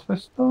was so my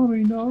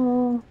story,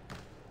 no.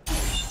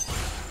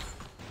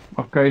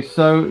 Okay,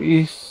 so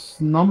it's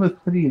number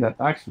 3 that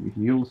actually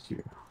heals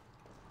you.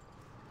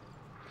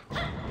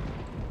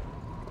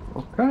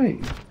 Okay.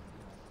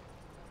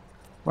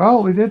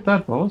 Well, we did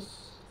that,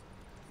 boss.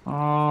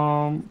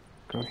 Go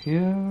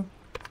here.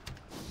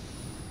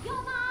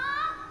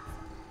 Yuma!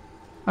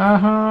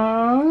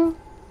 Uh-huh.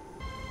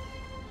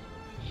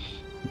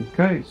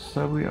 Okay,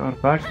 so we are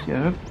back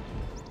here.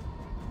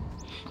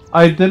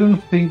 I didn't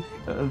think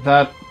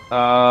that...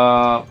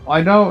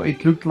 I know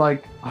it looked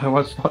like I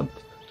was not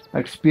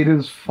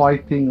experienced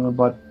fighting,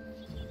 but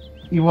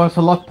it was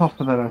a lot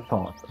tougher than I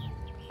thought.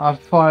 I've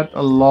fought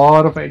a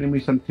lot of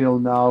enemies until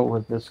now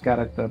with this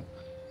character.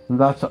 And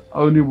that's the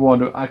only one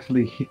who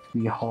actually hit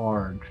me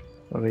hard.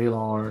 Real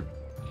hard.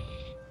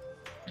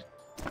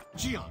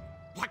 Jian,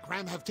 Black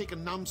Ram have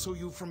taken Nam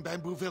Soyu from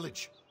Bamboo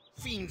Village.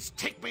 Fiends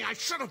take me, I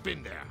should have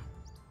been there.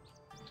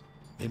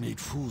 They made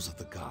fools of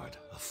the guard,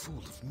 a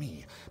fool of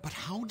me. But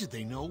how did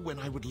they know when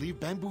I would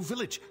leave Bamboo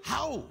Village?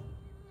 How?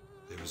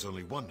 There is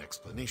only one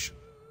explanation.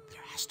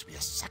 There has to be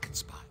a second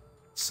spy.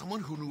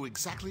 Someone who knew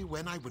exactly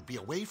when I would be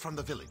away from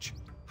the village.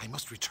 I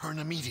must return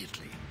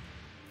immediately.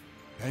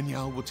 Ban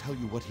Yao will tell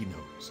you what he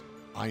knows.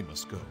 I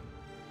must go.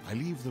 I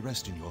leave the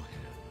rest in your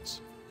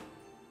hands.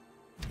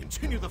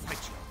 Continue the fight,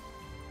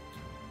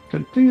 Jian.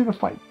 Continue the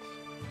fight.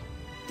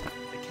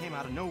 They came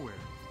out of nowhere.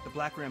 The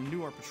Black Ram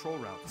knew our patrol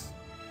routes.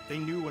 They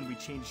knew when we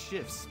changed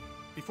shifts.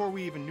 Before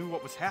we even knew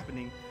what was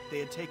happening, they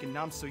had taken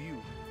Nam Soyu.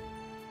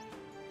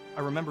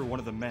 I remember one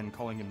of the men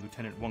calling him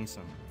Lieutenant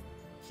Wang-sun.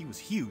 He was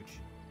huge.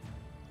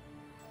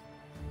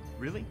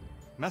 Really?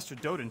 Master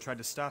Doden tried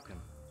to stop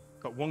him,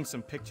 but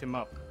Wang-sun picked him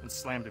up and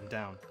slammed him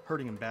down,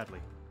 hurting him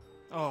badly.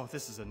 Oh,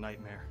 this is a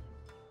nightmare.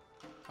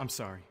 I'm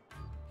sorry.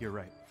 You're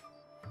right.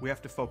 We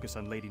have to focus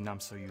on Lady Nam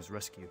Soyu's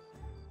rescue.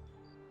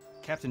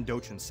 Captain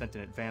Dochin sent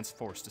an advance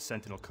force to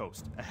Sentinel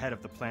Coast, ahead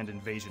of the planned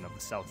invasion of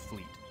the South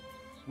Fleet.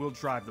 We'll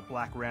drive the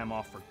Black Ram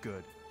off for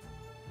good.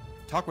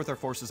 Talk with our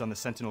forces on the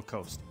Sentinel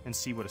Coast, and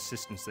see what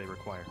assistance they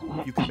require.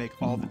 You can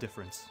make all the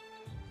difference.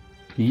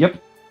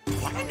 Yep.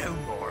 Want to know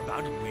more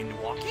about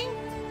windwalking?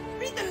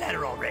 Read the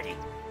letter already.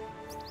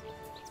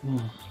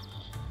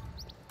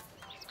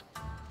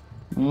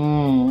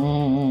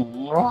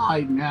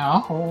 Right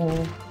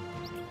now.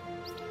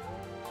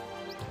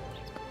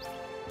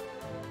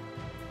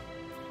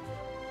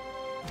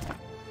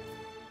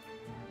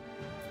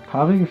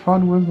 Having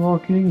fun with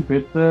walking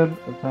better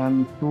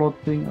than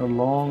floating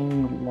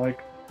along like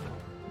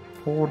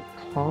four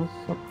toss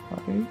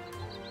right?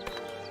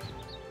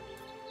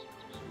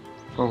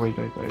 Oh wait.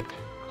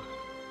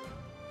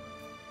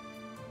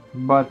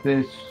 But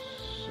there's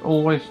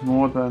always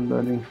more than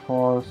learning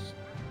fast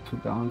to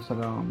dance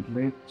around.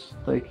 Let's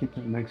take it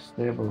to the next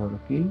level,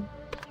 okay?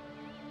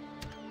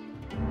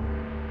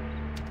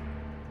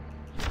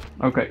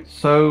 Okay,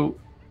 so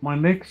my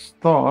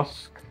next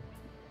task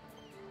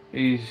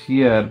is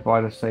here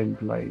by the same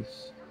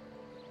place.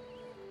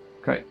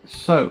 Okay,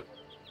 so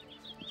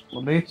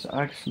let's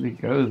actually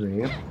go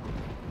there.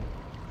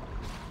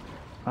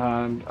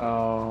 And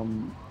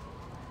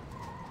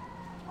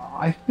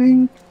I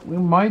think we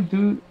might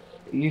do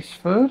this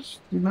first,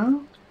 you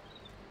know?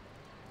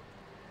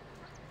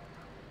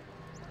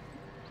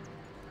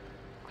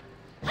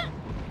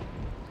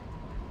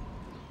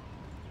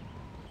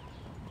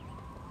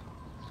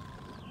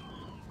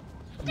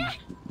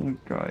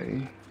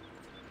 Okay.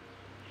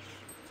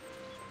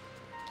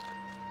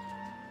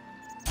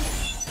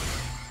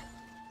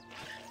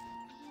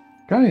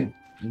 Okay,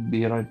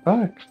 be right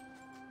back.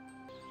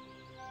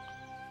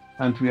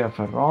 And we have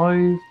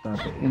arrived at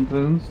the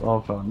entrance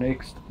of our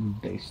next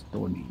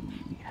destiny.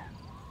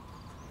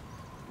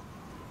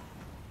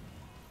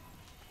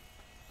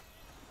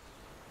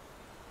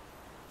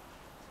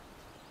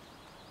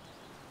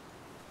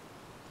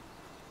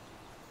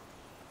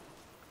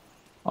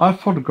 I've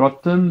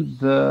forgotten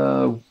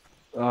the,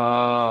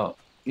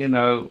 you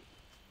know,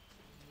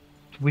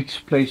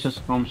 which places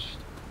comes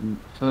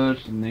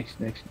first, next.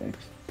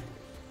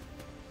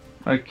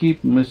 I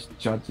keep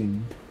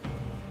misjudging.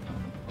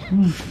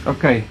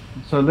 Okay,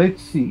 so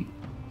let's see.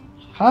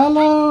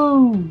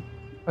 Hello!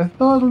 I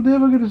thought I'll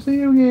never get to see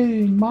you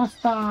again,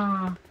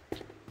 Master!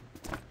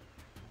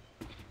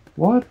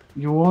 What?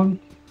 You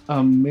want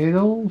a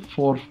medal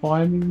for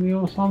finding me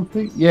or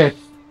something? Yes!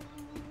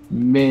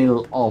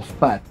 Medal of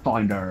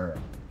Pathfinder.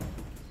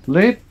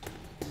 Let's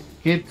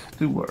get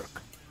to work.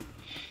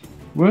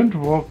 Weren't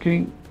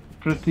walking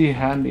pretty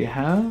handy,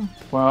 huh?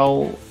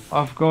 Well,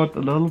 I've got a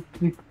little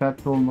trick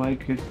that will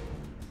make it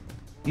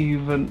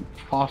even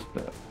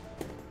faster.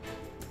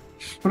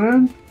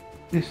 Sprint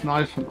is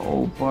nice and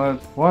all, but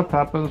what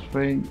happens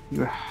when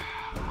you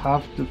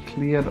have to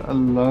clear a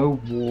low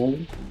wall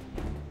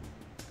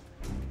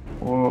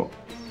or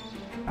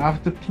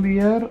have to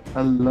clear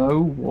a low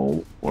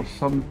wall or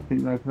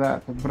something like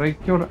that?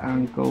 Break your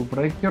ankle,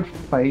 break your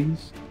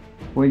face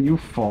when you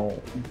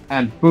fall,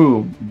 and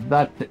boom,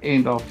 that's the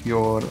end of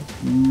your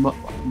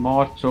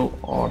martial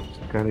arts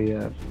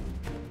career.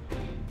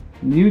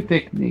 New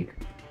technique,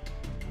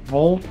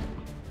 vault,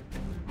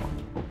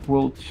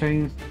 will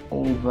change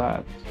all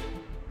that.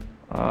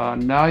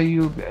 Now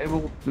you'll be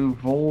able to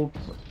vault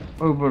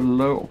over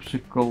low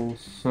obstacles,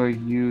 so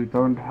you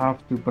don't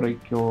have to break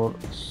your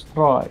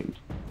stride.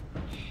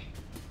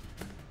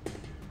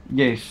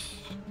 Yes,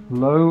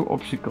 low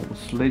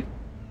obstacles. Let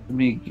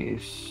me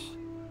guess.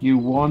 You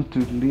want to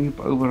leap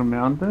over a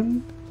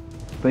mountain?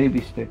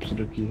 baby steps,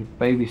 Rookie.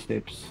 Baby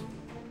steps.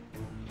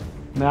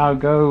 Now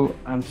go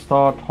and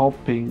start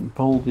hopping,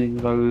 building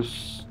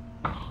those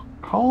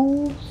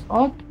coals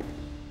up,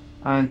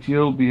 and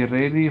you'll be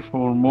ready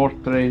for more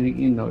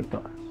training in no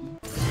time.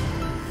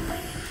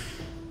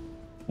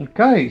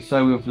 Okay,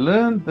 so we've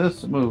learned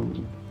this move.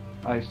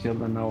 I still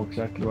don't know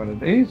exactly what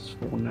it is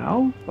for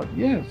now, but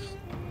yes.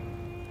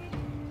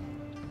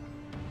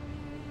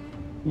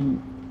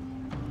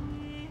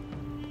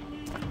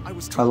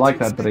 I like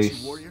that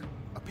race. Warrior.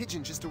 A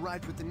pigeon just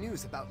arrived with the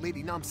news about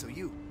Lady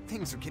Namso-Yu.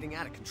 Things are getting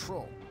out of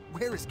control.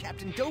 Where is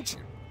Captain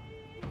Dochin?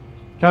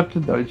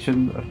 Captain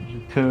Dochin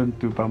returned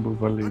to Bamboo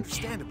Village.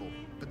 Understandable,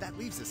 but that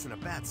leaves us in a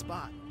bad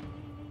spot.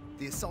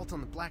 The assault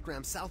on the Black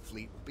Ram South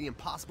Fleet will be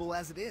impossible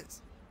as it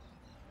is.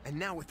 And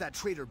now with that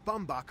traitor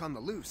Bumbach on the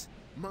loose,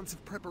 months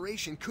of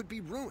preparation could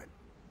be ruined.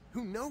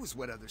 Who knows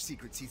what other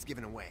secrets he's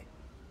given away?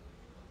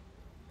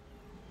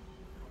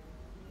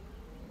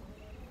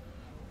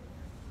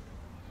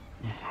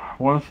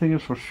 One thing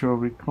is for sure,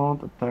 we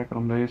can't attack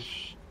unless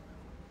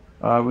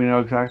we know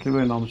exactly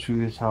where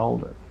Namsu is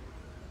held.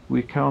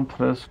 We can't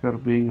risk her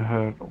being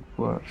hurt, of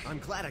course. I'm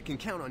glad I can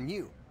count on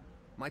you.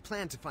 My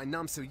plan to find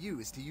Namso-Yu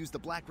is to use the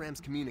Black Ram's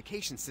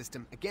communication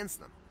system against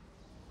them.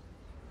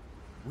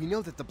 We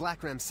know that the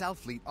Black Ram South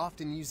Fleet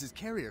often uses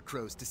carrier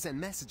crows to send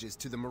messages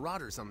to the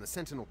marauders on the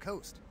Sentinel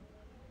Coast.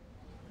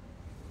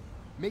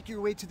 Make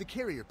your way to the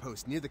carrier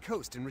post near the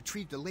coast and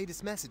retrieve the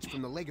latest message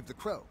from the leg of the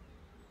crow.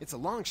 It's a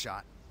long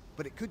shot,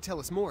 but it could tell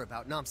us more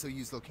about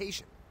Namso-Yu's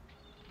location.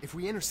 If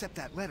we intercept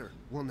that letter,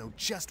 we'll know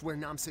just where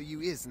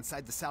Namso-Yu is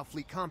inside the South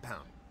Fleet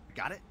compound.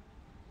 Got it?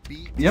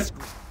 Be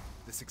discreet.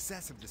 The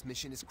success of this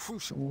mission is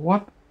crucial.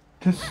 What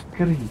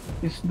discreet?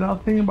 It's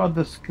nothing about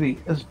discreet.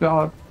 It's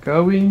about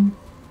going,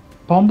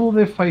 pummel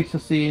their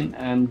faces in,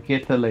 and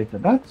get a letter.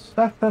 That's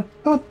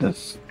not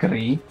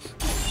discreet.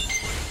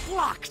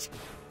 Blocked.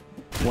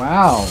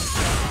 Wow.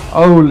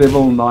 Oh,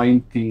 level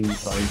 19. I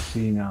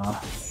see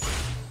now.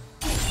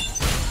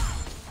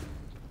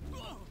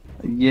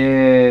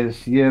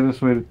 Yes, here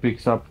is where it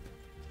picks up.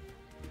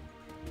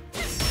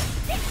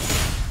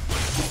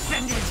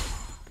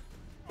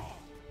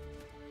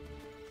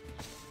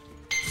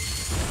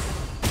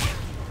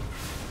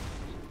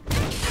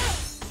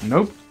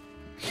 Nope.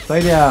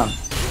 Stay down.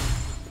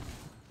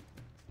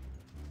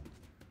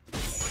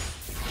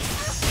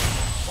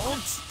 Hold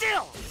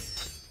still.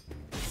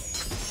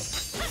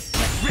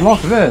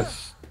 Block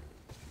this.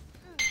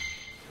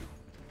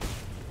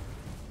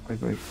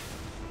 Wait.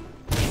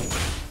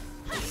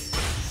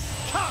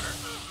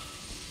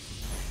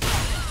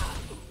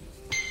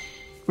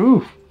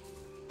 Oof.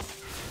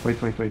 Wait.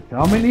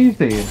 How many is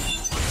there?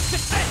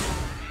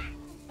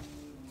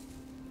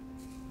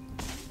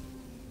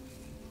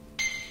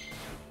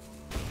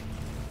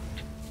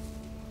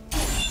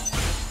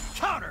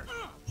 Counter.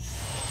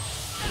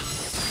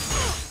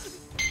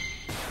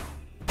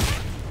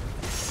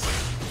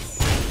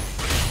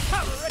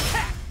 Counter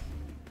attack.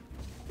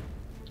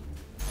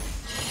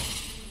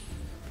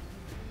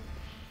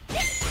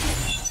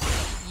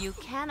 You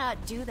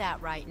cannot do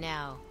that right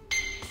now.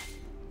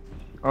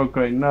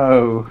 Okay,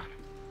 no.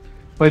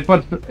 Wait,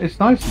 but it's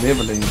nice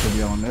leveling, to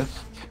be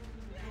honest.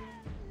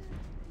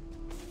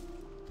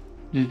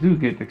 You do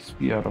get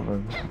XP out of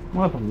it.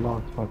 What a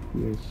lot, fuck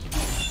this.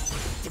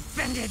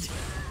 Defended.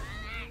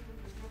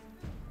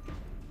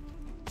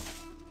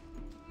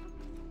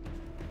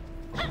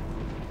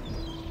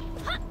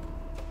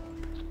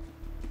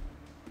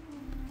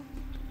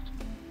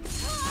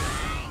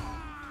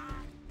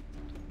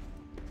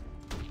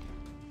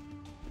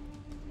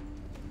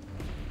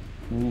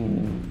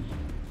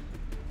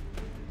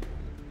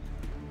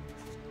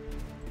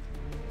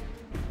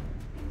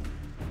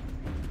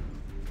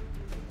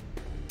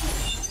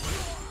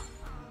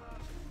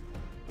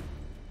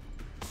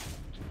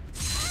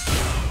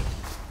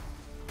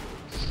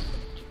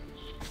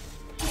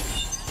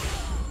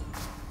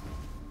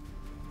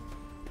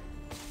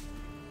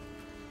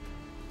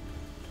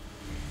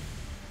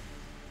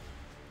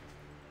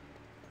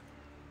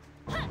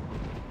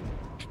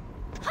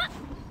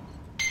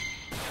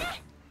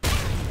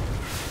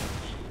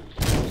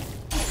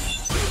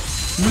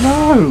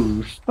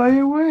 No! Stay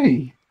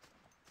away!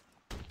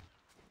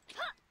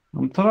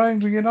 I'm trying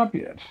to get up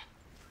yet.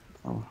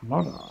 Oh,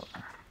 not up.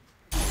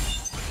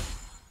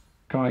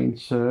 Kind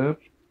sir,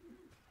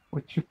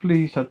 would you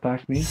please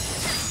attack me? A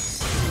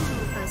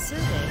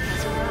survey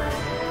has arrived.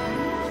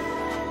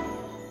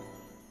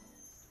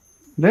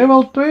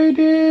 Level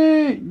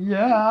 20!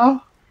 Yeah!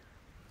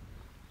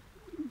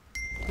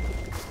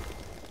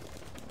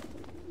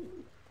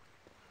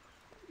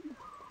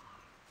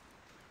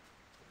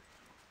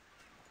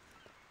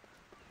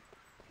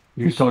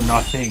 You saw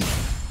nothing.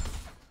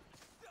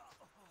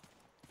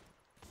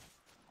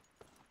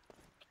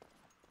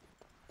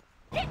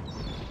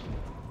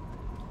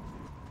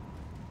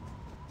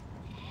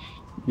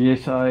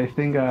 Yes, I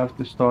think I have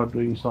to start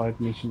doing side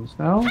missions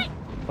now,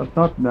 but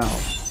not now.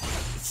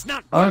 It's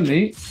not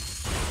Only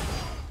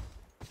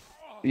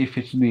if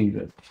it's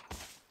needed.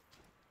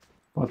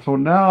 But for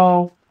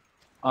now,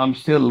 I'm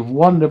still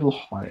one level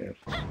higher.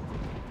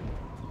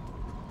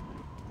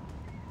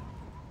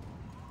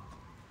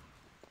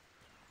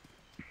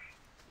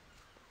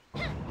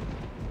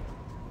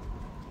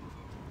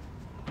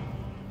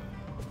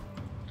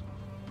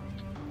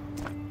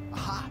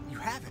 Aha, you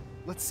have it.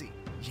 Let's see.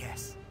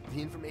 Yes,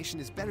 the information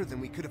is better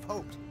than we could have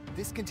hoped.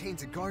 This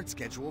contains a guard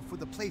schedule for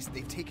the place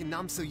they've taken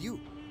Nam So-yu.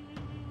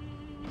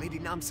 Lady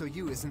Nam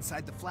So-yu is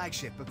inside the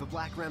flagship of the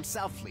Black Ram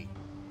South Fleet.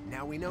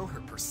 Now we know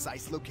her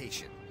precise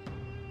location.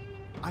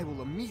 I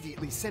will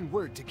immediately send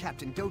word to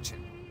Captain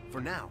Dochin.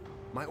 For now,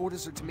 my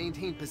orders are to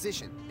maintain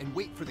position and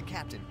wait for the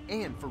captain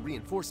and for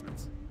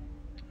reinforcements.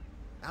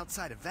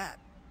 Outside of that,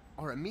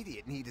 our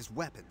immediate need is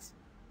weapons.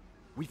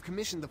 We've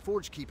commissioned the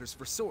Forge Keepers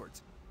for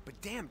swords,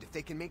 but damned if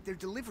they can make their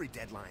delivery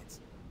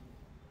deadlines.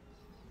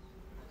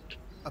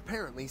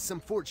 Apparently, some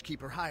Forge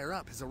Keeper higher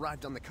up has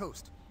arrived on the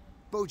coast.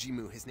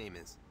 Bojimu, his name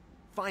is.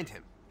 Find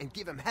him, and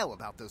give him hell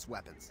about those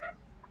weapons.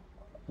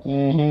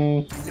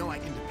 You know I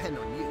can depend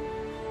on you.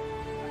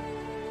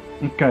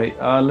 Okay,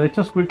 let's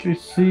just quickly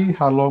see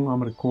how long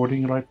I'm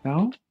recording right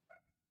now.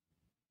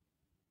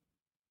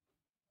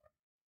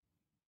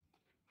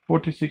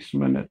 46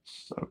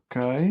 minutes,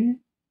 okay.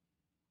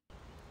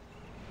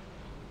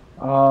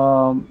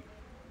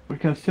 We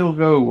can still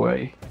go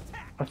away.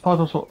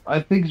 I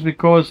think it's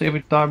because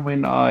every time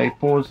when I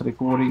pause the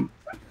recording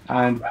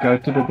and go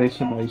to the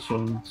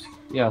destinations,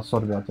 yeah,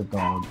 sorry about the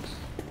dogs.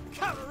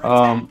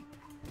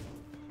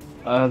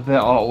 They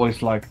are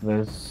always like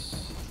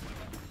this,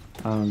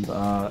 and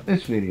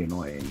it's really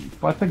annoying.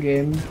 But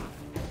again,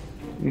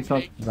 it's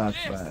not that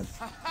bad.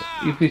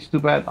 If it's too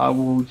bad, I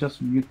will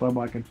just mute my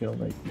mic until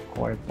they keep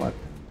quiet. But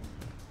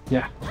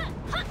yeah.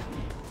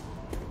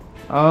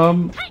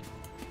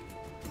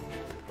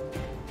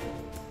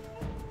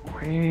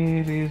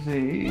 Where is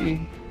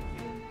he?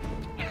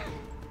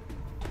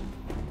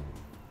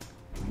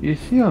 Is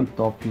he on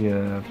top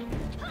here?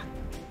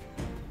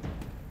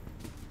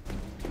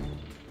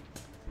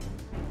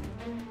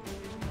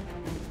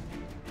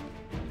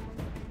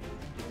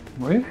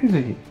 Where is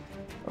he?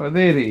 Oh,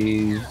 there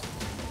he is.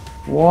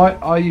 Why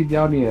are you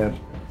down here?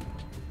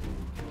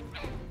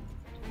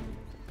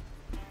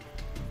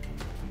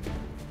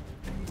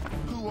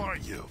 Who are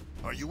you?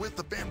 Are you with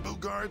the Bamboo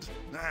Guard?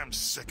 I'm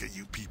sick of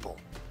you people.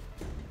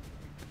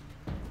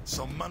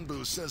 So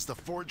Munbu says the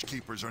Forge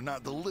Keepers are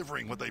not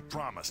delivering what they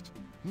promised.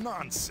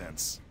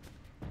 Nonsense.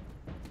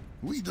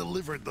 We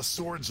delivered the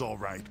swords all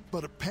right,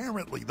 but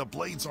apparently the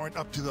blades aren't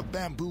up to the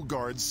Bamboo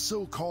Guard's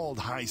so-called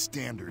high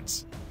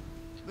standards.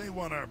 They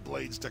want our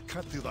blades to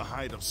cut through the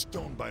hide of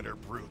stonebiter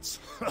brutes.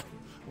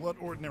 What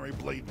ordinary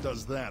blade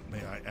does that,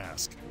 may I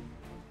ask?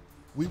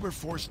 We were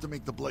forced to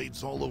make the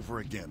blades all over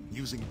again,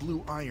 using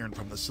blue iron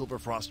from the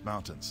Silverfrost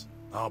Mountains.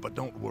 Oh, but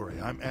don't worry,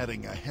 I'm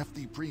adding a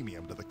hefty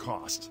premium to the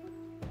cost.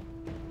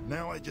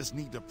 Now I just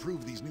need to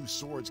prove these new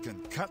swords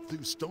can cut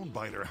through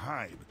stonebiter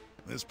hide.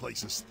 This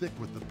place is thick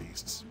with the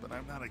beasts, but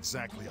I'm not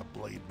exactly a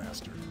blade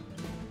master.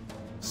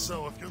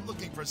 So if you're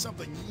looking for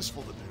something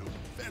useful to do,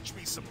 fetch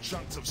me some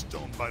chunks of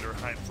stonebiter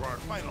hide for our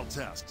final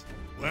test.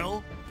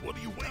 Well, what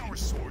do you wait? Our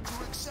swords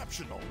are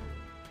exceptional.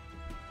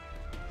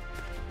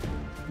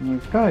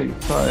 Okay,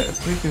 so I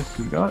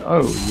previously got.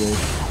 Oh,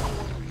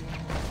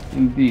 yes.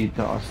 Indeed,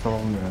 they are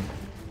stronger.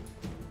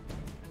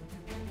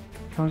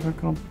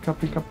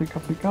 Copy.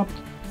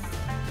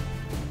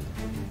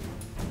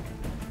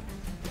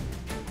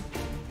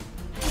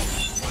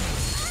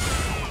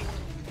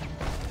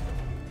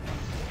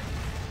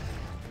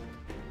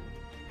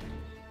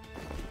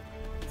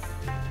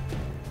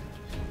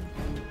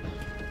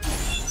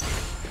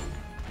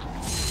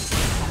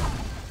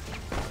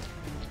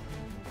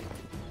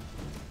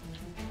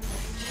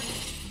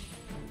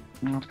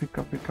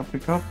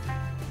 Pick up.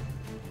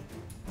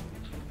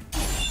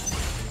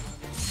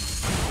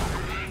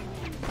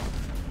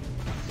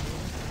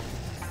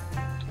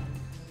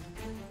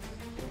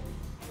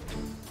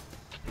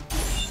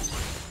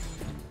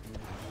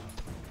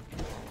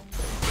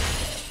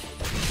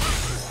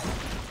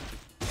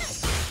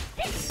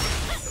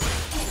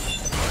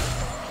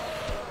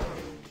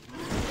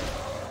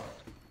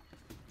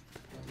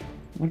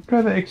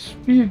 Okay, the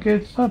XP you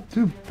get's not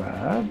too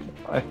bad.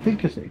 I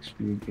think it's XP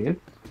you get.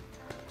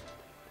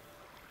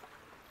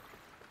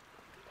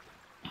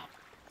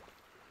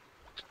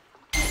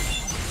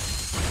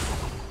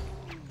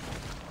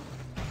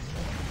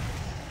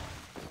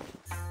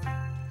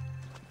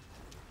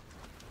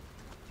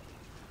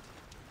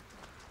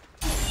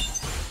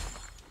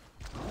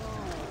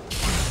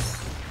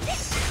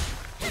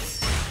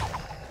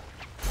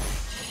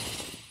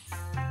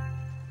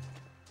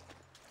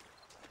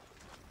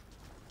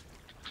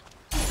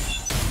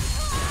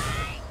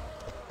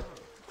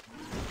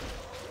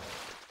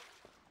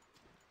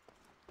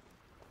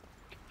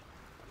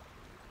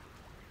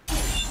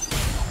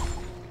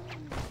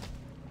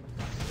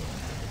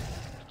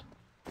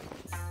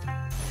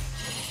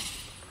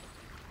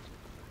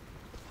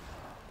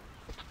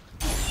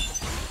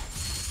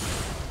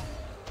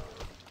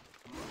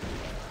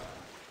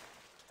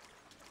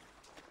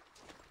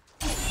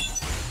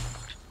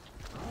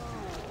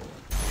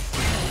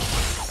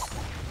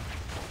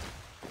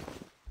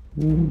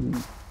 Okay,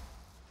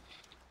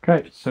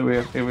 so we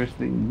have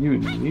everything you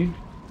need.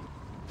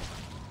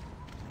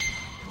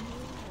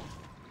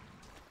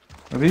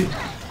 Ready?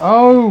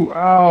 Oh!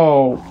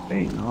 Oh!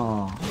 Dang,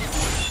 oh.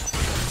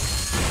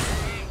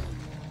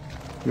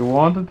 You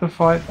wanted to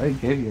fight? I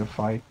gave you a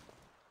fight.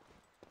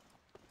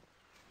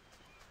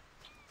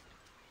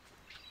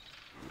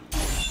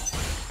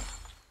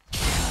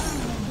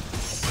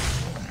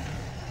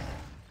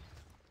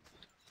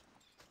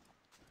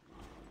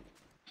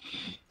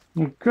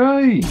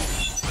 Okay.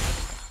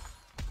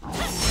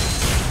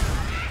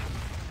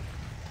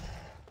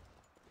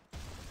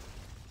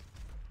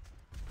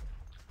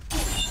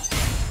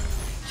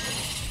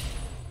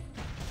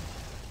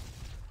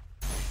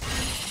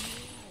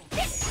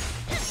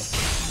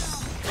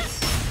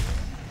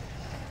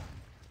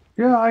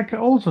 Yeah, I can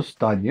also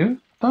stun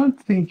you.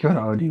 Don't think you're the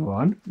only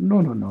one.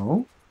 No, no,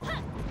 no.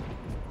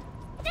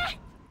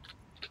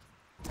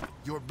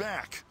 You're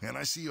back, and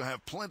I see you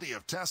have plenty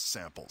of test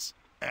samples.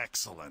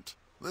 Excellent.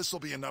 This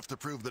will be enough to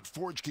prove that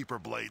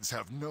Forgekeeper blades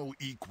have no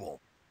equal.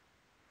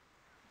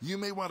 You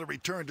may want to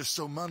return to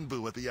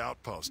Somunbu at the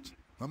outpost.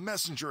 A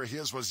messenger of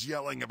his was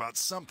yelling about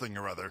something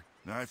or other.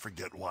 I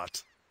forget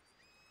what.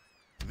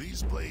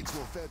 These blades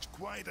will fetch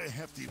quite a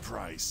hefty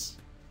price.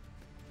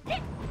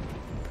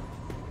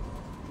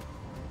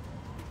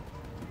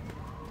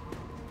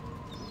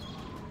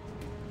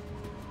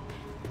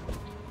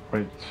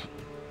 Wait.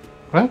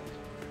 What?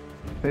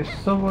 There's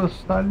someone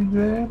standing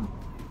there?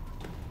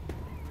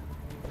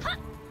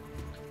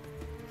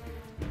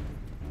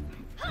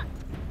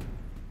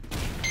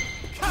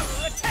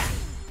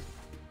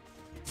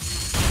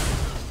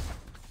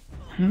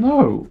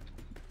 No!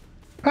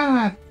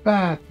 Bad,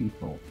 bad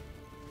people.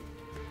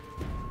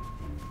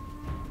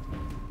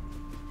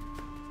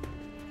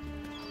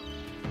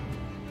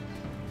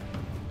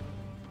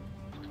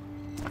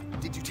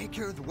 Did you take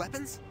care of the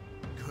weapons?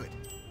 Good.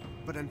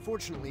 But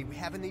unfortunately, we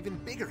have an even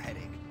bigger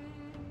headache.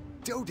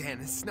 Dodan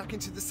has snuck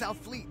into the South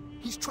Fleet.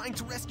 He's trying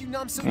to rescue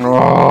Namso.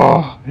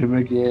 Oh, him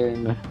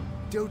again.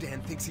 Dodan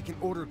thinks he can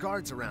order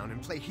guards around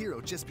and play hero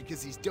just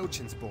because he's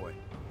Dochin's boy.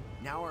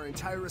 Now our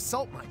entire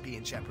assault might be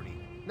in jeopardy,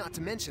 not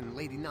to mention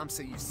Lady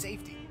Namsoyu's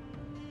safety.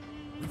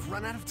 We've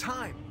run out of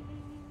time.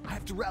 I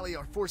have to rally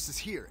our forces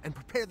here and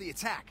prepare the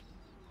attack.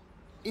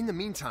 In the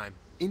meantime,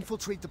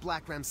 infiltrate the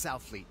Black Ram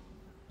South Fleet.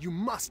 You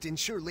must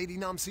ensure Lady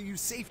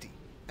Namsoyu's safety,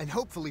 and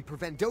hopefully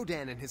prevent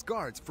Dodan and his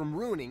guards from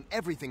ruining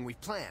everything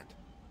we've planned.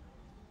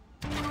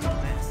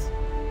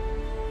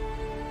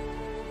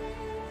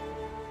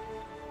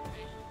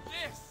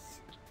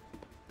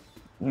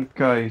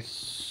 Okay,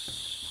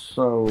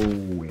 so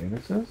where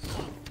is this?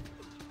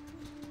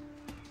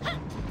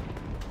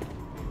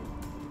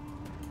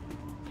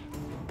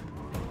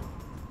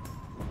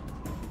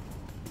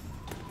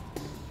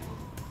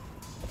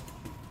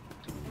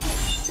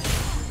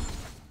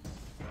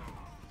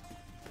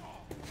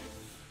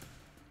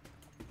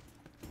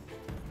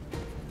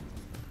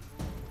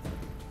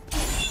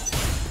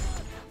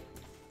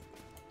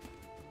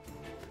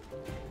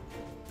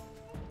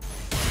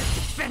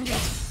 Defend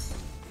it!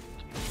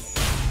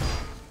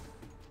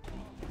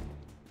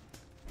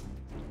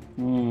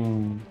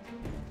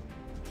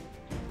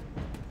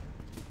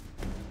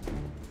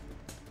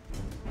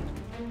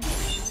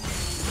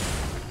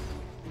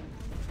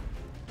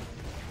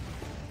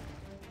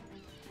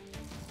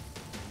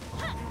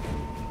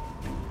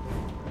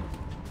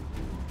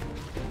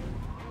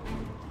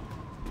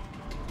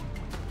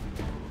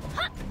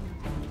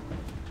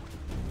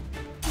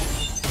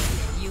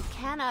 You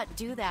cannot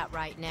do that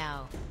right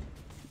now.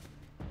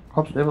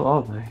 What level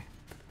are they?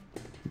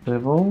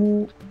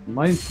 Level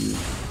 19.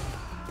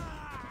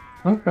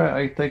 Okay,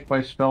 I take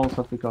my spells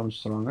have become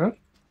stronger.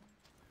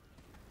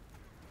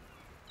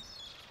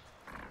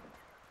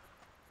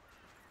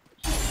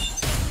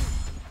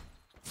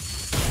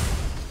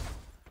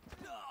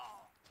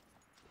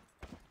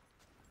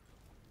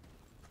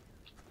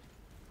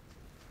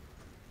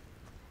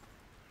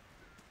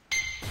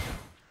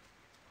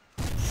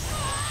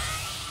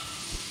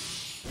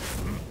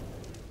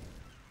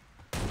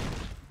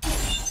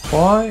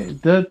 Why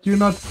did you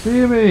not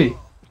see me?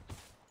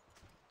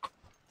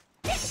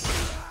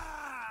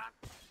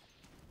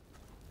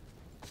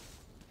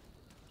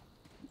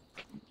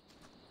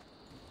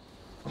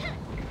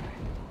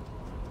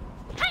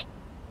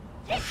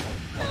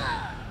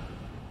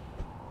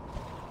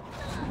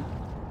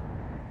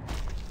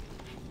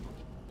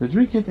 Did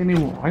we get any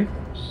more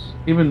items?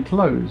 Even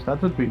clothes,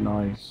 that would be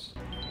nice.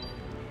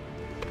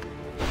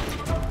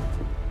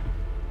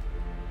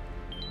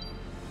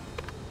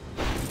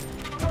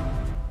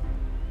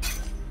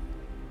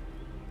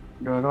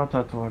 No, not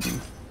that one.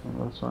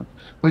 Oh, that's one.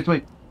 Wait,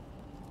 wait.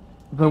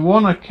 The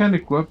one I can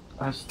equip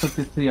has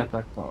 33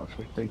 attack power. Should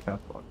we take that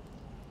one?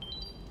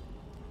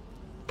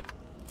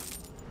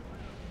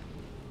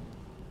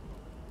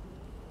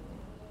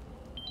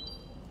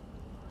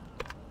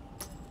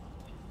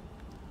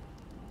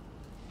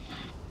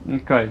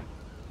 Okay.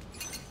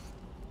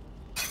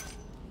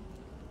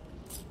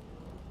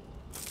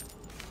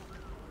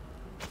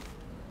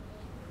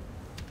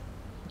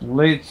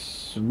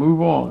 Let's let's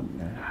move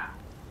on.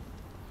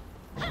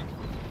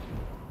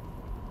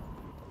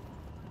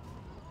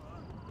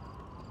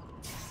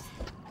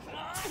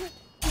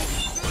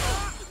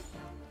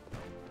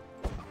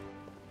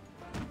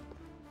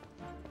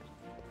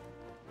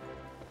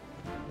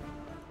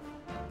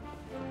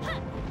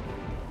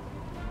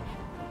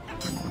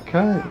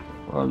 Okay,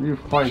 well you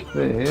fight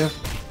there.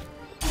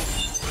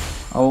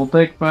 I will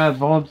take my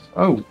advance.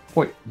 Oh,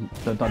 wait,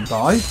 did I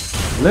die?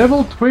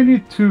 Level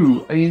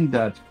 22, ain't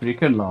that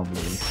freaking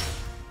lovely?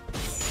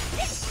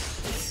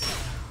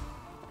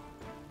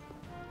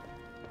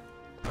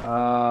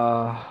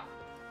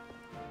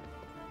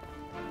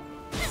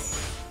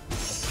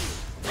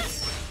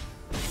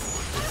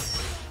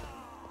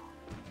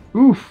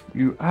 Oof,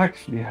 you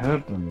actually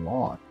hurt a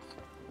lot.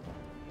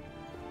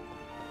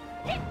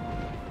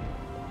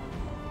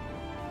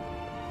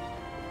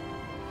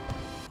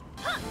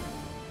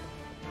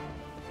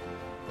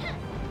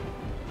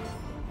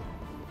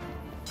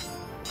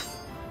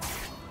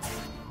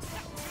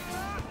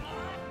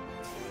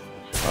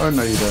 Oh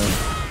no you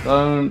don't.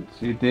 Don't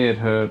you dare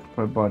hurt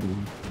my body.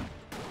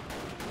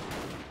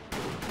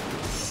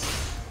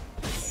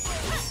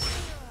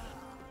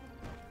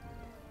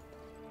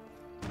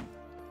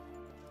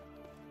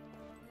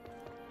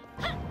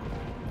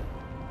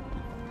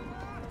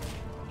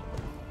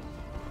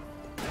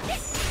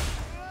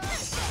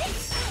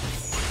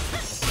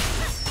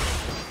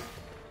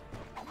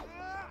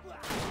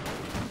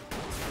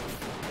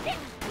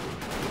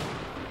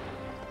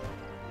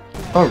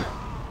 Oh.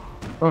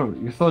 Oh,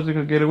 you thought you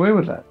could get away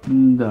with that?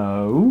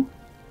 No.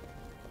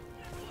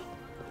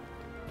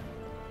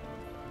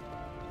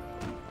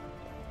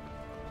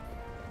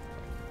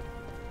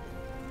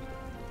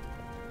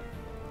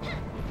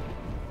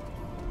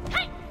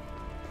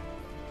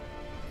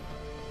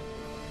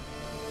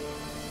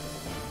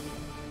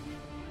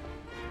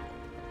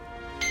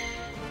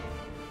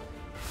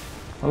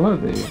 Hello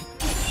there.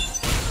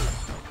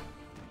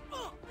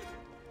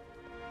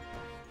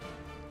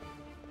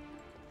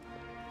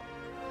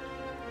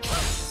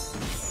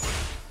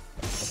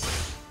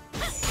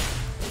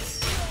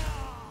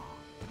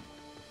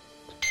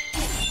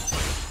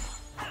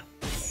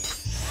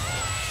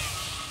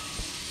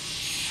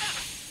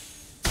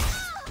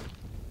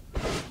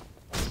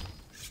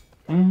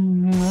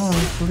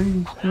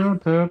 Please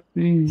don't hurt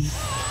me.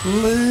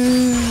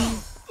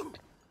 Please.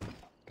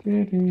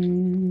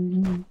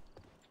 Kidding.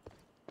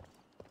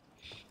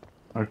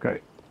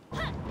 Okay.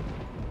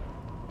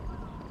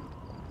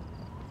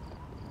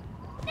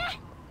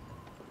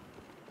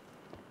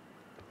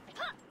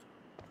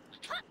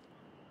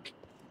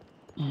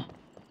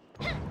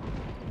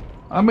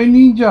 I'm a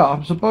ninja.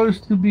 I'm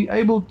supposed to be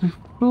able to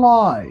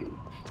fly.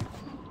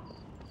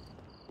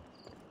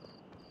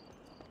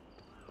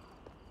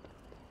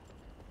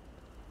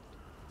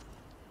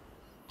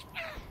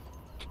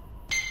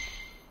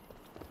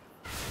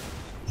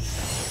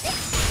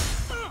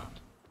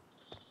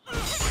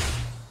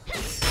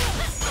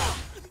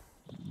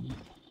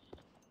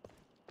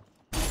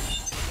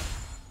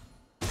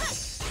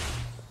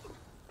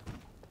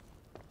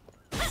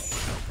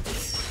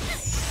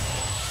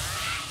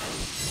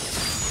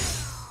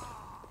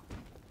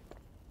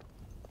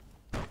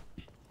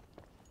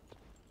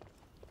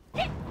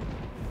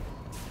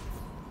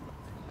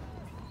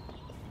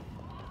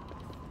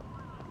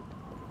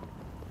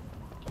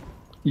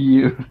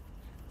 You.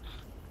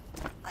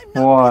 I'm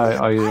not Why really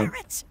a are you?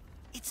 pirate.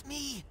 It's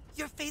me,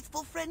 your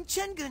faithful friend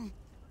Chengun.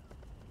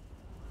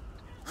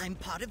 I'm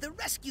part of the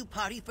rescue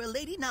party for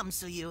Lady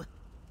Namsoyu.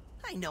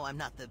 I know I'm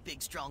not the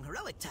big, strong,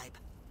 heroic type,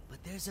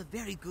 but there's a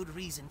very good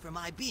reason for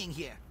my being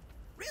here.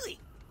 Really.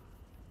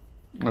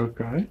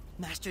 Okay.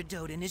 Master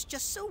Doden is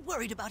just so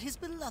worried about his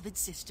beloved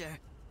sister.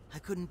 I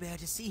couldn't bear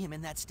to see him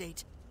in that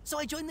state, so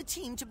I joined the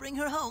team to bring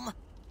her home.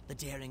 The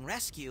daring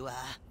rescue,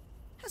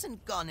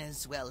 hasn't gone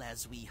as well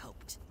as we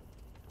hoped.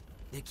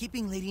 They're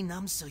keeping Lady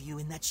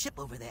Namsoyu in that ship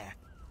over there.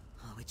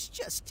 Oh, it's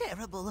just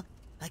terrible.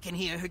 I can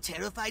hear her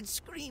terrified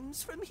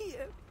screams from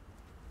here.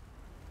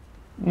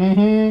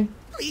 Mm-hmm.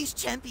 Please,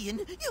 champion,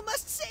 you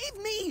must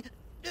save me!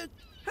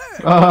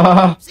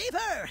 Her! Save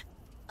her!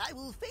 I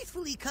will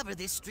faithfully cover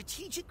this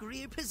strategic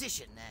rear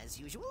position, as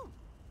usual.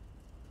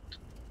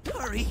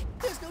 Hurry!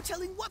 There's no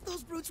telling what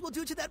those brutes will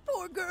do to that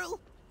poor girl!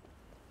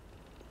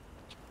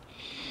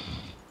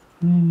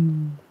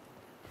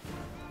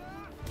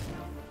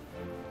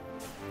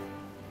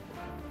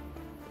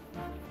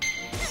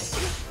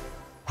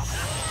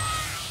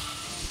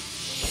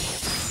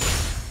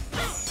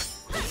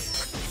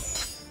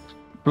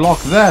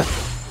 Block that!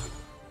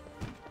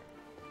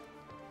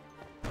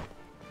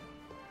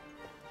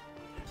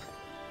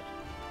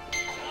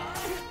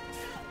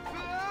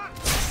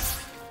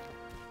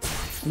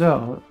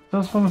 No,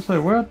 just want to say,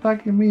 we're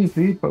attacking me if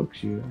he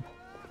pokes you.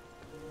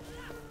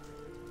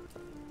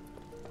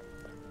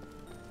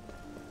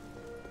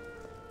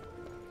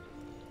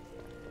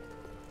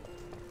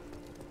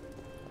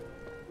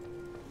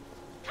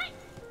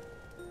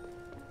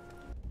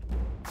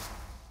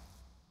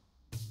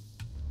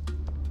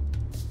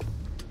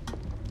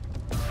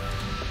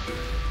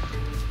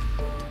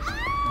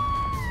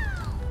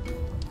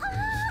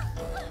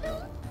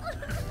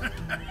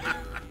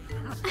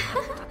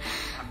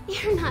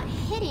 You're not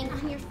hitting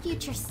on your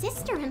future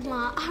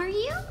sister-in-law, are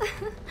you?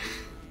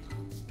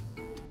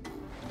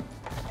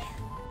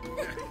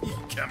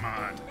 Come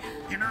on.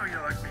 You know you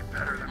like me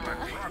better than my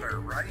brother,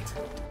 right?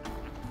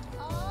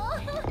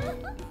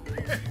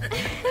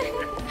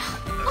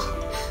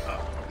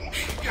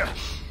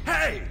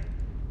 Hey!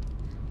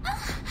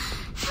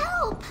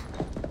 Help!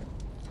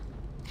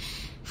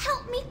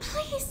 Help me,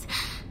 please!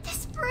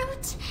 This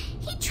brute,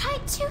 he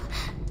tried to...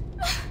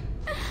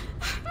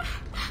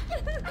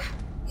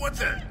 What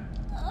the?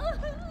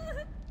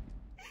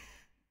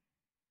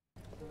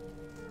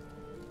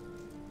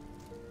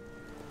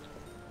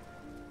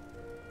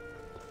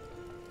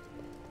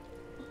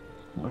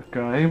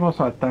 Okay, he was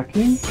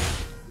attacking.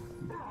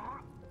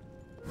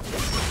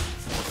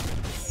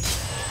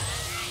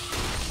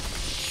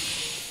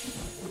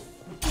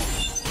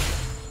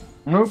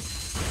 Nope.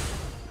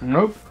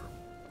 Nope.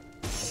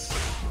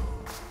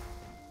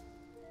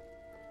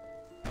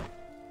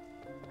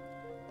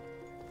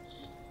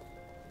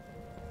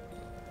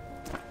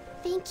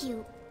 Thank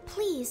you.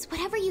 Please,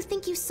 whatever you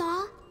think you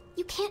saw,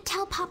 you can't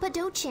tell Papa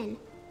Dochin.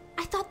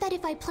 I thought that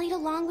if I played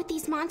along with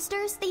these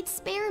monsters, they'd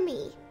spare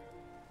me.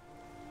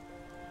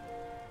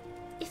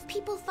 If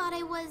people thought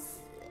I was...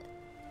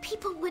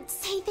 people would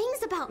say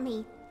things about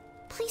me.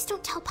 Please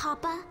don't tell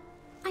Papa.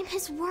 I'm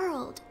his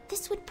world.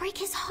 This would break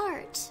his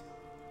heart.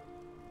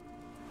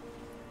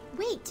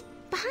 Wait,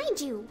 behind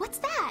you, what's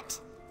that?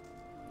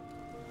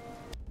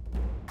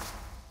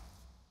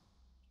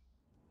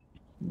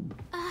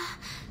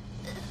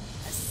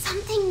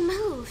 Something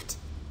moved.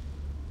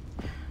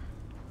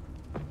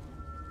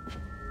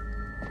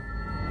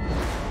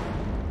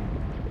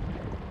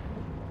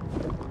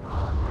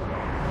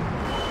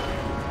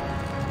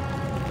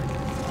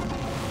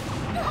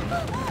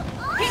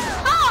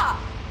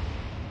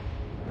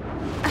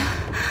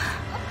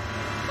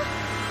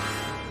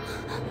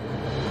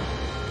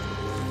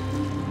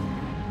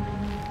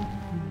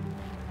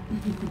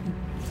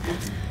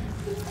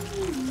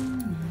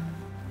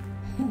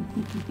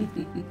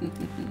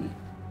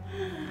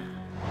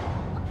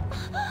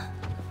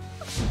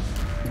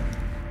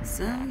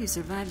 So, you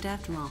survived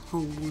after all,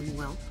 homeward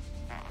whelp.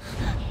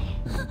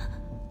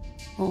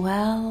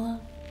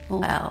 Well,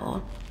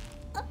 well.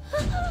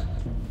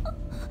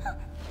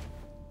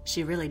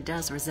 She really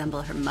does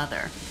resemble her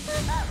mother.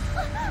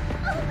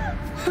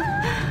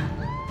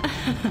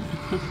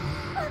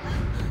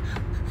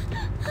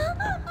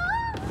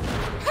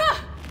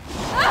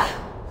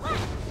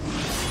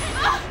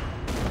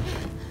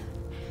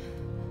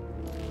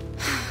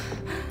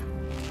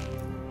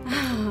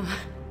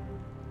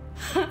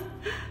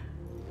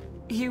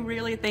 You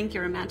really think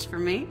you're a match for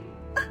me?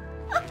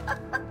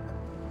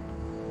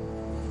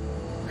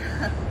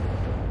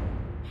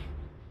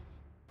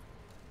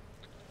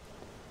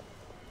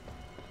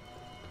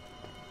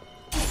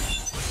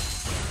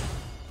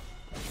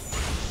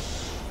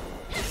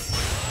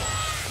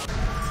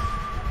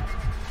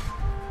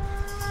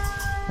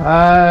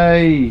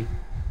 Hey!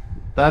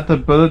 That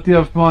ability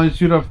of mine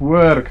should have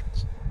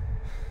worked.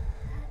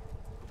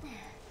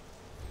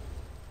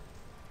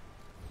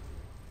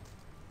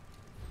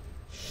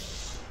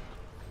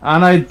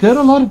 And I did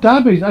a lot of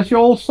damage, as you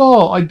all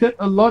saw. I did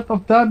a lot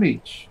of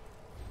damage.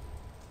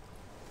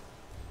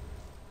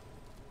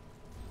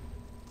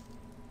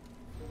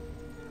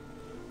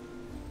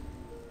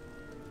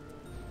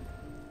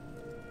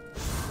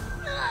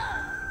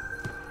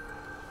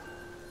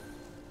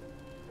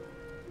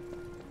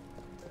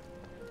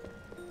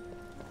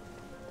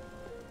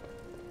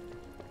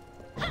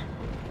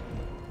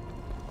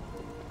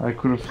 I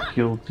could have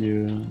killed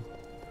you,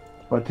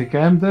 but the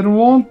game didn't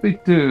want me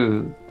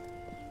to.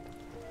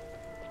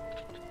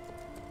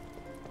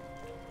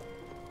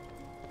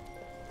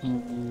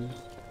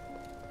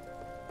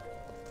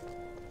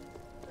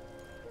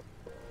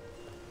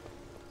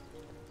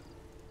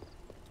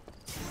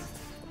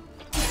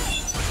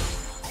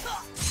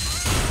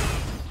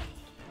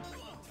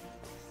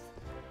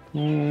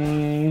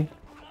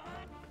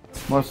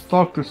 Must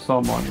talk to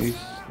someone. Is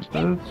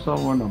there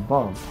someone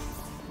above?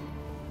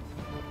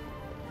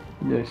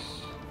 Yes.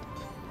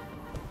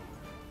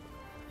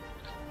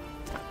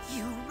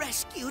 You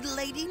rescued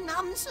Lady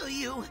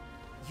Namsoyu!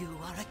 You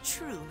are a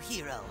true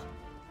hero.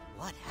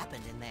 What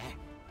happened in there?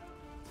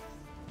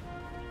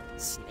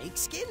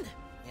 Snakeskin?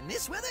 In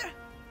this weather?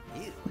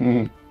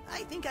 Ew.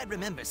 I think I'd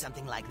remember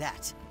something like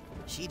that.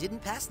 She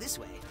didn't pass this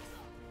way.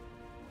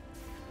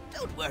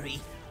 Don't worry.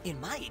 In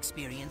my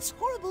experience,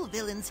 horrible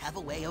villains have a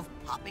way of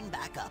popping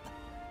back up.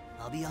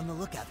 I'll be on the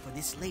lookout for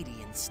this lady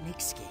in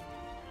snakeskin.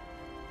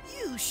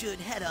 You should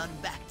head on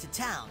back to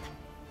town.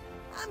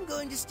 I'm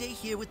going to stay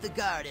here with the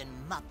guard and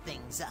mop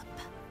things up.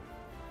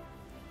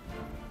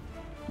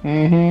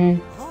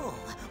 Oh,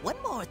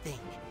 one more thing.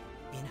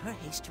 In her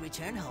haste to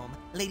return home,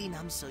 Lady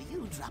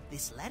Namsoyu dropped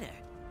this letter.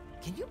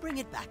 Can you bring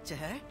it back to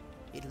her?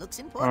 It looks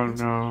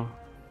important. Oh no.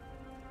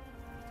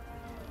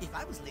 If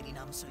I was Lady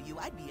Namsoyu,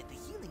 I'd be at the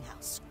healing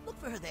house. Look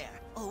for her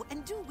there. Oh,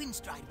 and do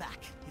Windstride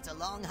back. It's a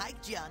long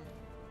hike, John.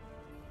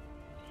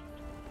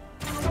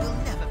 I will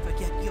never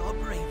forget your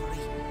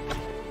bravery.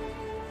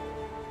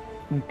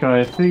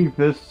 Okay, I think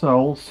this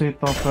whole set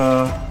of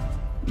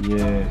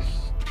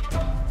yes.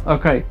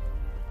 Okay.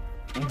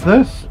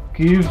 This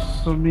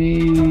gives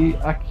me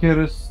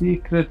accuracy,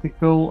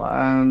 critical,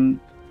 and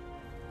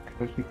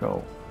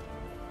critical.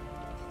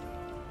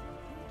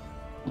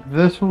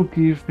 This will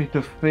give me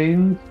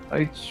defense,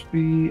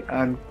 HP,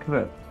 and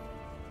crit.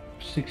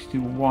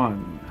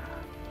 61.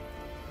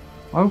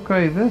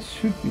 Okay, this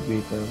should be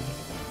better.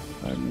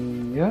 I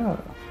mean, yeah.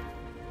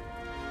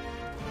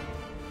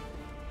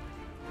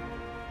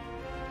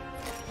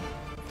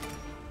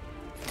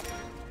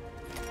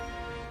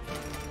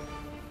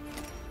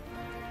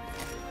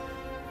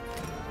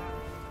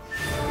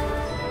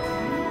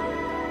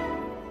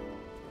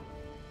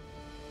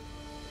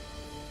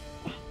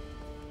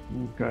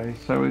 Okay,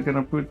 so we're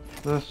gonna put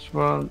this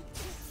one.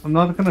 I'm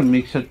not gonna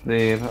mix it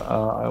there.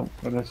 I'm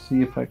gonna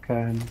see if I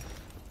can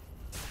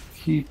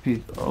keep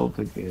it all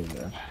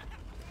together.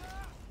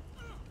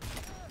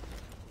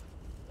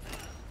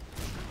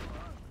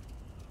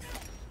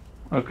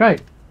 Okay,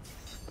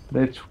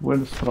 let's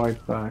wind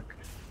strike back.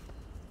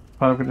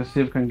 I'm gonna see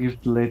if I can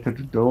give the letter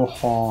to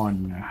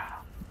Dohan.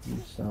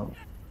 So.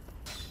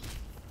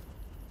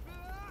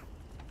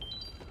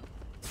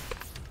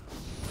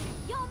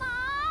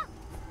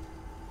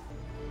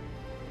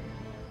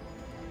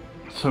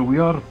 So we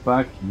are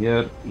back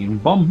here in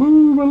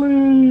Bamboo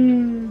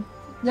Valley.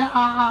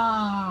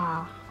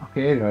 Yeah.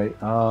 Okay. Anyway,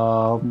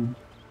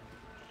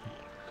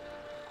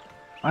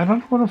 I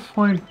don't want to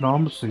find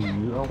Namsu.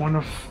 I want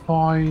to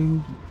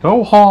find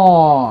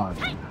Gohan.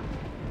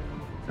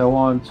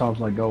 Gohan sounds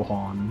like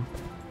Gohan.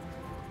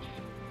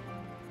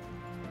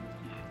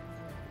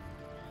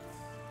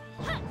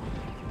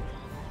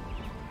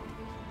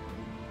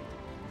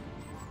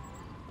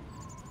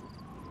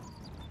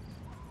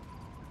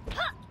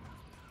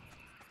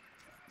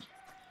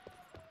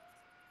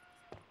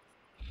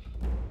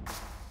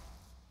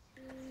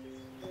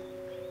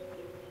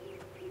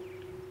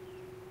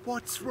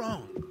 What's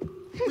wrong?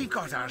 We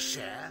got our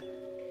share.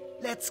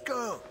 Let's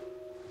go.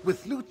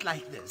 With loot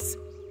like this,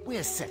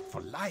 we're set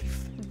for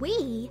life.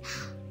 We?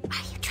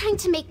 Are you trying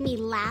to make me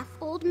laugh,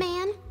 old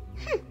man?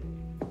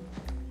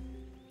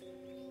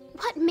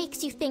 What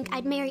makes you think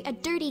I'd marry a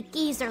dirty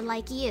geezer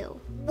like you?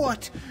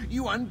 What?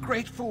 You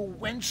ungrateful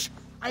wench?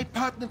 I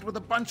partnered with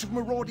a bunch of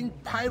marauding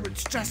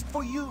pirates just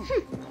for you.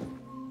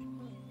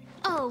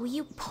 Oh,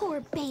 you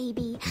poor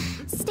baby.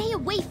 Stay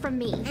away from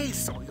me. Hey,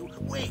 Soil,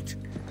 wait.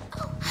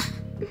 Oh.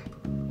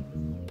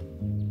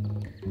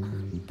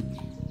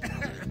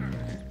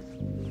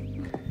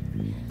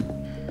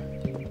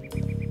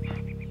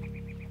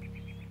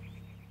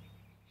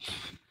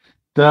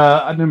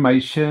 The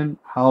animation,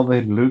 how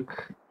they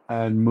look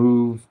and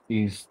move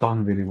is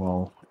done very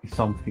well. It's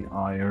something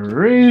I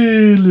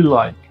really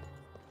like.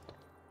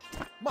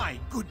 My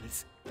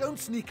goodness, don't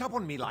sneak up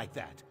on me like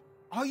that.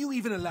 Are you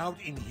even allowed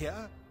in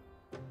here?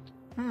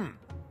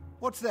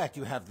 What's that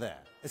you have there?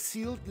 A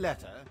sealed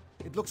letter?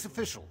 It looks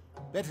official.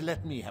 Better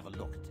let me have a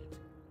look at it.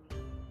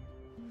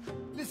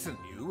 Listen,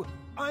 you.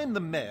 I'm the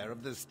mayor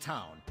of this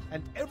town,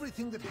 and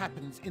everything that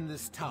happens in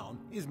this town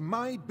is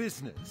my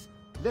business.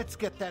 Let's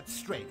get that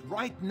straight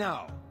right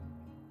now.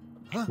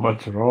 Huh?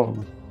 What's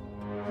wrong?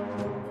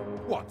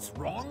 What's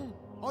wrong?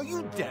 Are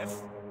you deaf?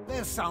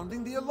 They're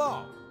sounding the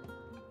alarm.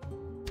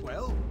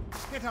 Well,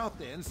 get out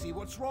there and see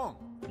what's wrong.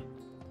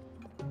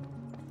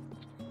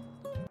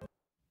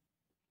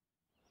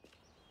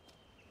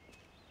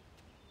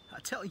 I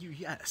tell you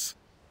yes.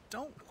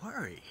 Don't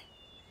worry.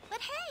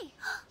 But hey!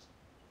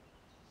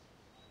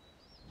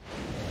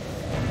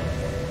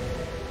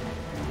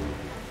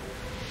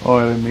 Oh,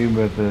 I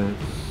remember this.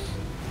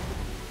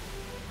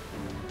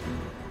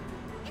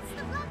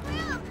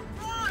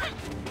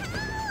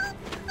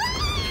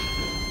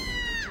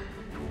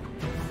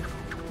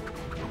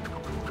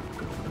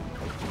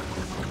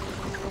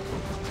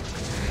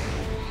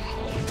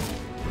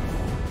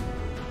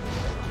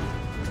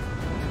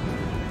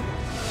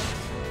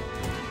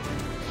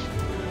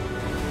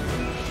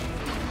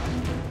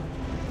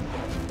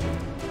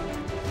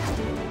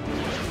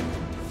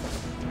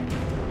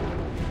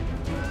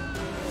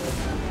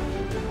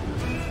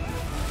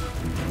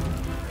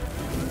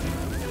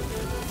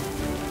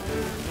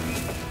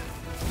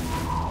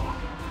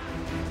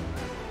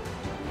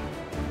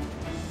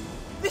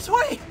 This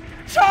way!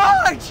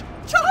 Charge!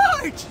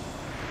 Charge!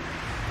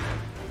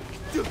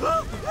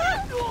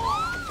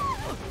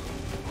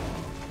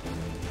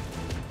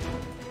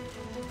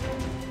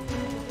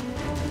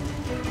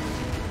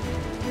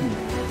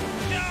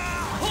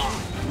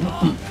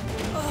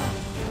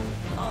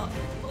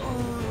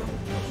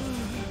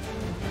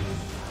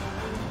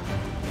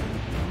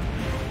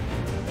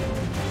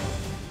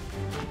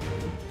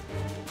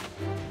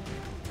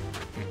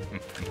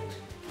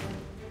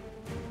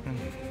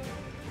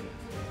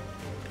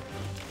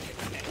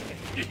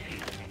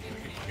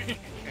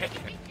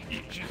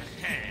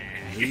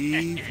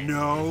 Leave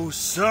no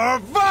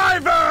survivors!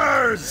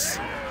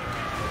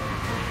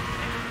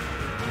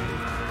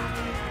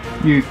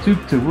 You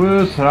took the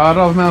words right out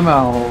of my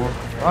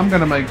mouth. I'm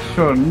gonna make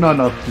sure none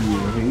of you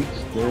reach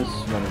this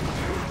level.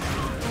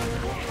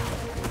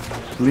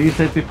 Please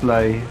let me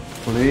play.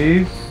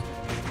 Please.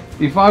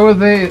 If I were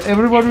there,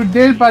 everyone would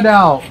dead by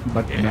now.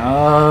 But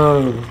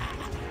no.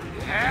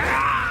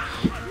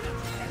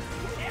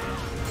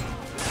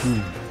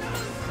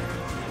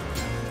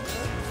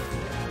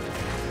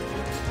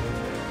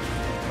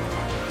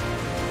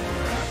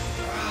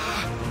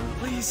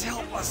 Please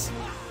help us.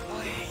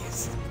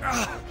 Please.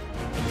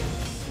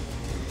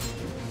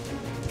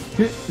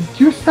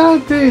 You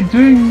stand there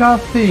doing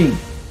nothing.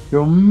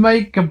 You'll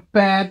make a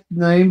bad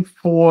name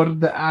for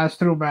the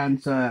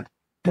Astromancer.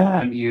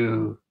 Damn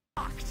you.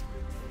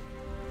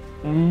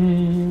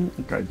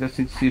 Okay, just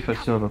to see if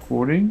it's still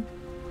recording.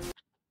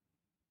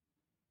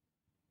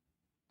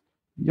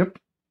 Yep.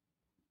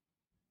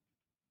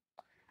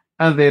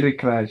 And there it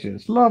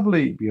crashes.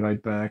 Lovely. Be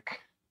right back.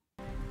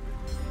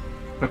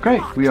 Okay,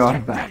 we are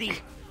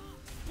back.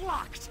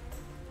 Blocked.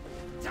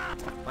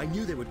 I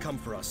knew they would come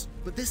for us,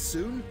 but this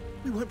soon?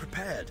 We weren't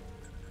prepared.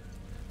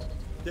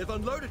 They've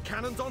unloaded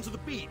cannons onto the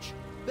beach.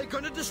 They're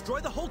going to destroy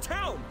the whole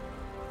town.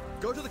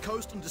 Go to the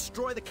coast and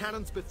destroy the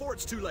cannons before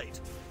it's too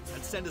late.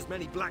 And send as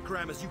many Black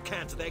Ram as you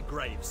can to their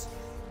graves.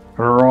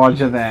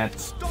 Roger that.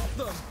 Stop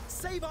them!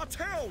 Save our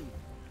town!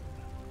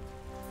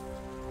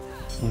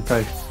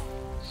 Okay.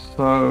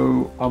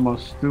 So, I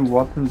must do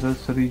what in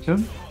this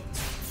region?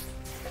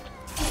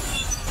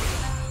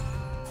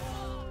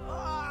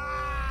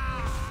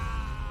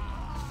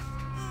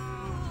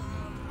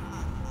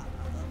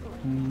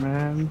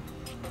 Man,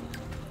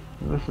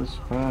 this is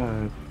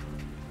bad.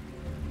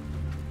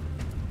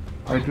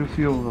 I do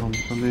feel them,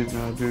 believe me,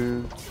 I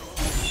do.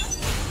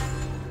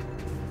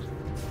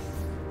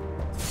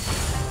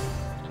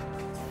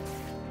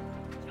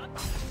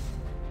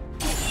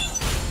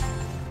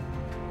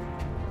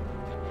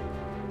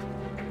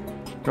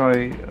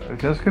 Okay, I'm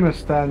just gonna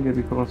stand here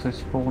because I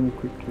spawn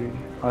quickly,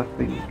 I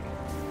think.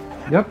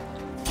 Yep.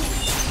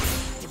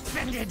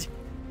 Defended.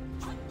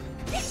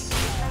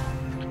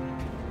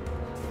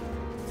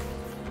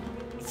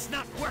 It's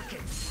not working.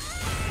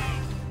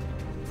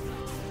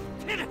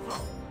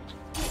 Pitiful.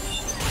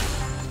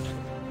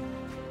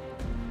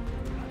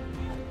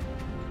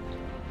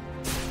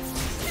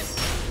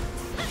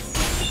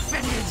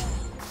 Defended.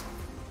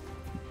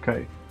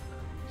 Okay,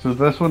 so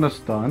this one is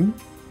done.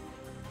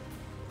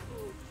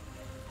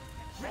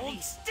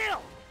 Hold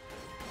still.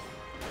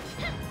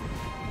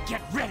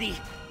 Get ready.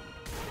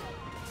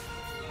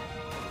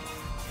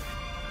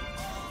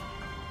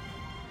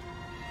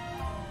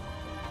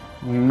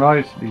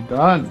 Nicely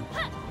done.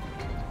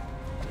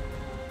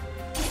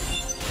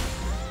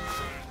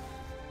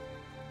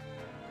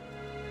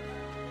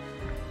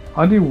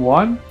 Only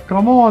one?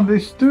 Come on,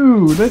 there's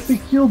two. Let me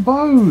kill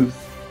both.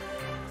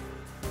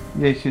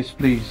 Yes, yes,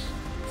 please.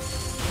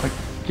 I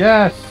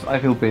guess I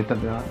feel better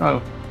now.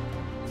 Oh,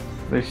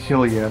 they're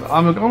still here.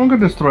 I'm gonna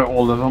destroy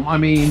all of them. I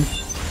mean,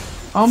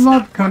 I'm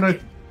not gonna.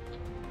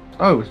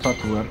 Oh, it's not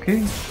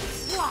working.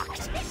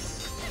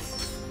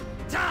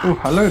 Oh,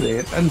 hello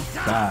there, and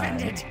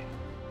die.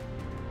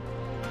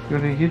 You're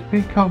gonna hit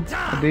me? Come,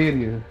 I dare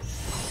you.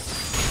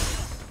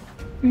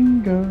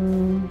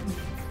 Bingo.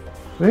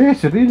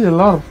 There's really a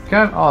lot of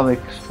cat. Oh, they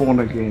spawn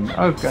again.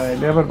 Okay,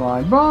 never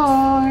mind.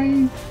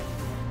 Bye.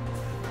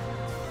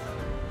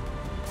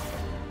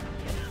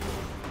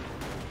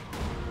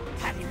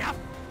 Had enough.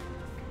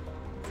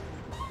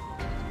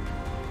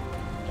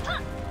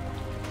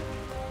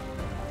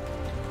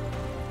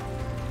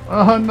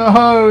 Oh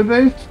no,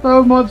 there's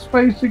so much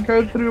space to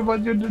go through,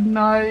 but you're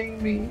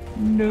denying me.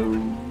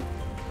 No.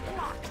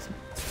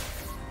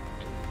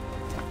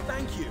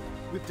 Thank you.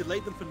 We've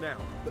delayed them for now,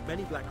 but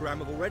many Black Ram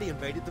have already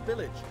invaded the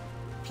village.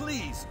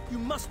 Please, you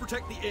must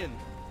protect the inn.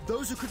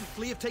 Those who couldn't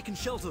flee have taken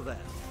shelter there.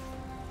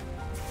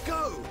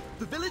 Go!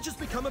 The village has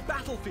become a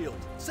battlefield.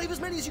 Save as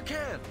many as you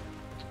can.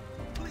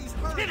 Please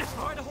hurry.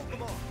 Try to hold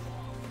them off.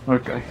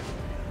 Okay.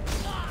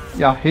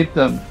 Yeah, hit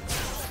them.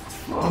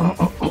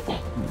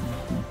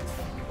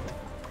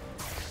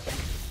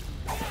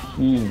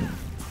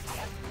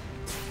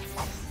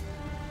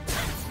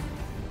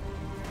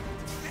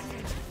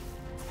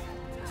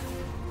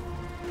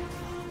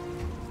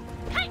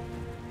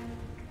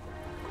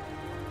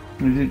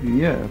 Is it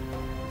here?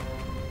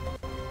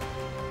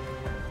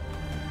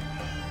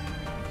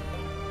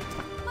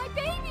 My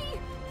baby!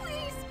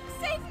 Please,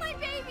 save my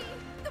baby!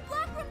 The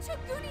Black Room took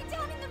Goonie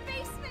down in the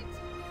basement!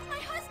 My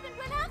husband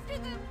went after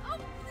them! Oh,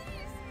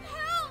 please,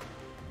 help!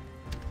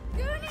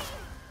 Goonie!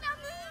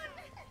 Namoon!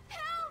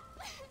 Help!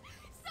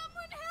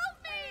 Someone help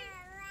me!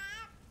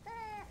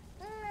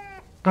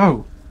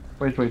 Oh,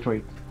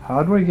 wait.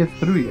 How do I get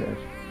through here?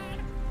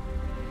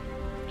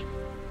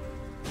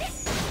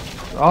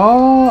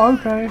 Oh,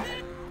 okay.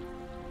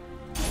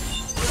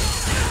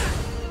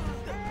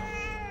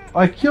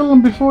 I killed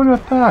him before you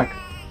attacked.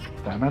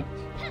 Damn it.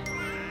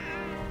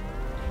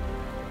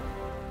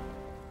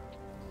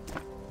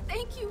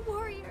 Thank you,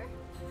 warrior.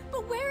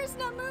 But where is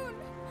Namoon?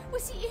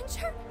 Was he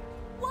injured?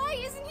 Why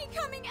isn't he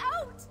coming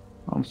out?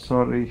 I'm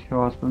sorry,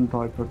 your husband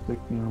died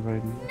protecting your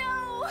baby.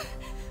 No!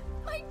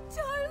 My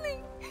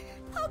darling!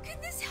 How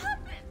could this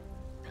happen?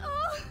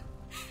 Oh,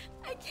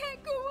 I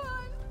can't go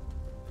on.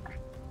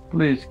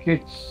 Please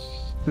get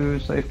to a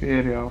safe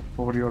area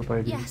for your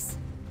baby. Yes,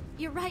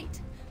 you're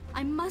right.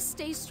 I must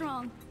stay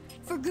strong.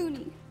 For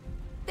Goonie.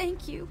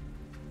 Thank you.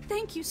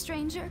 Thank you,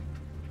 stranger.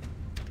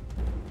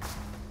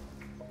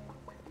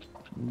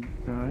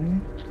 Okay.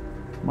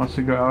 Must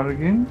I go out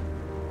again?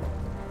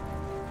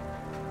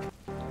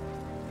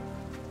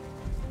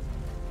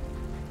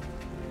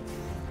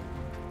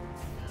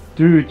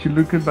 Dude, you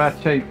look in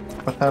bad shape.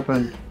 What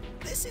happened?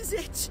 This is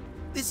it.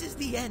 This is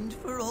the end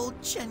for old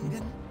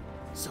Chengen.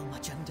 So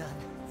much undone.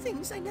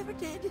 Things I never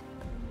did.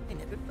 I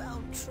never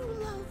found true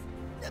love.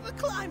 Never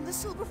climbed the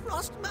Silver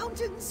Frost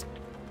Mountains.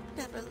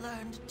 Never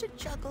learned to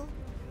juggle.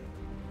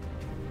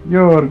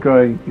 You're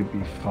going to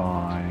be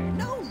fine.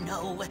 No,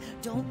 no.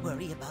 Don't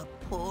worry about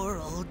poor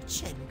old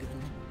Chengen.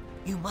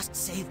 You must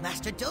save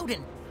Master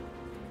Doden.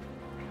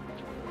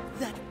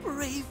 That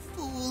brave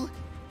fool.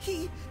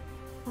 He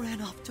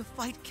ran off to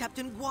fight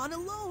Captain Guan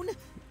alone.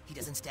 He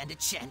doesn't stand a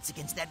chance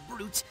against that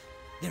brute.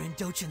 They're in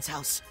Dochen's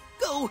house.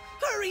 Go!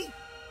 Hurry!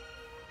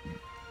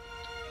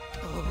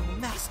 Oh,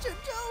 Master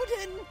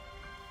Doden!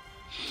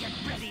 Get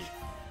ready!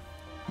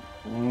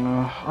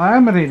 I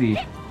am ready.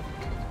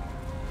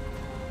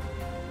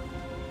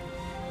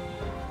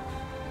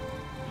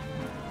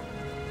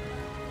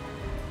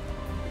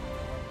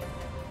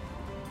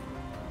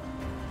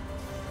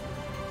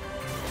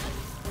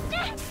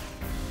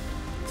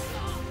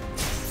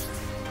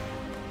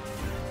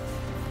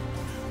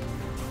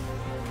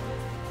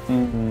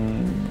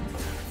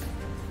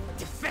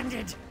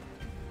 Defended!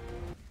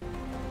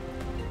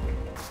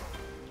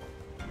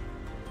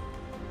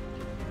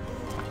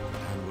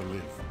 Man will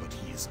live, but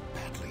he is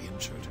badly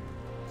injured.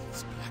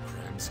 These black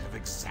rams have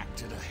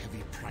exacted a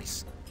heavy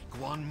price.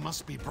 Guan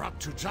must be brought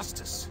to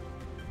justice.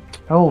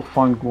 I'll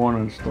find Guan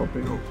and stop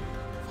it. Go.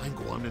 Find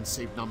Guan and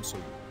save Namso.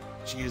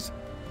 She is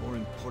more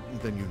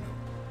important than you know.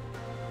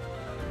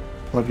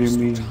 What do you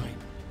mean? Time.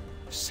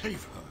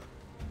 Save her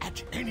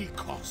at any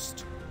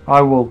cost.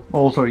 I will.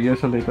 Also,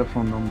 yes, a letter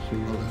from Namsu.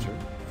 A letter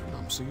from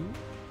Namsu?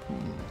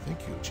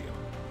 Thank you, Jian.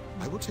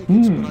 I will take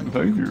it, but I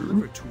hope you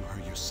deliver it to her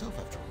yourself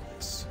after all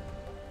this.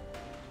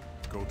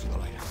 Go to the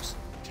lighthouse.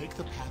 Take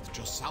the path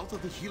just south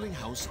of the healing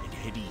house and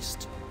head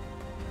east.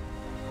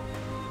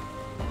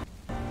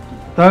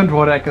 Don't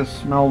worry, I can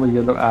smell the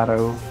yellow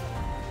arrow.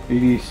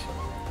 It is...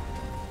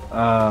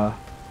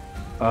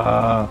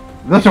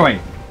 this way!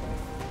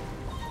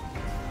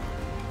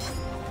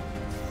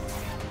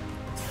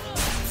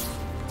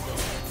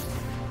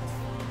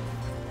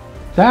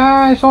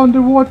 Dash on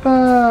the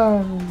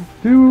water!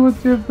 Do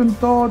what you've been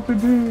taught to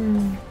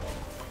do!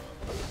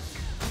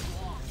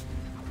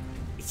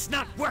 It's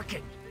not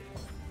working!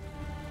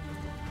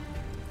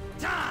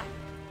 Die!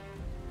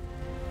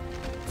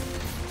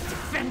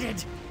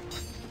 Defended!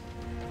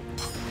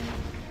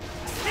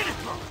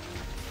 Pitiful!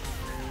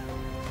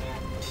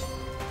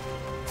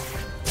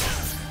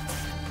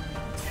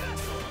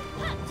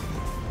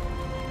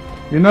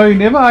 You know,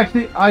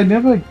 I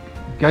never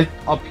get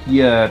up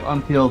here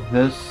until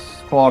this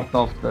part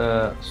of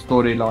the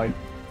storyline.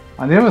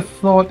 I never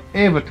thought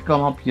ever to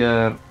come up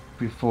here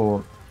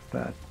before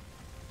that.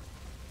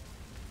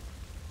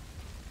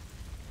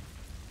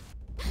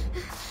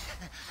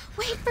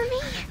 Wait for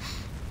me!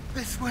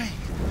 This way.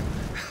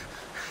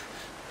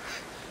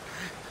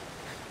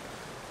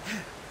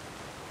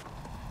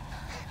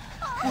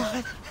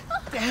 What?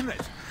 Damn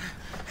it!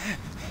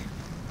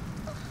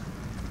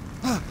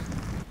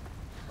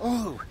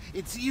 Oh,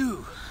 it's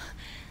you.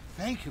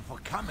 Thank you for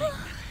coming.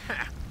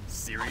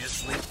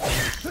 Seriously?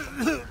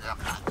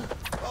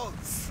 Oh,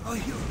 so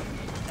you...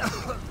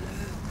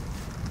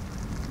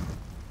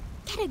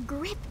 Get a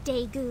grip,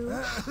 Daegu.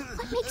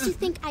 What makes you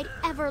think I'd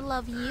ever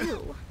love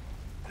you?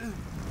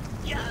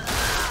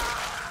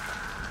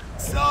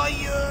 Saw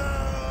you!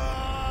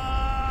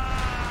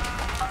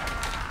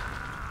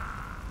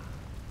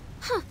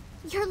 Huh,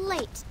 you're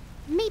late.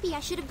 Maybe I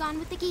should have gone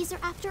with the geezer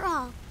after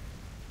all.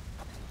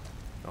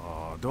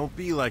 Oh, don't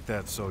be like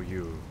that,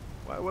 Soyu.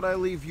 Why would I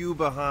leave you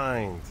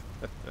behind?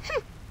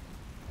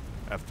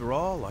 After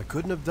all, I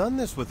couldn't have done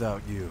this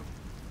without you.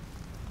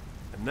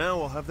 And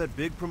now I'll have that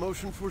big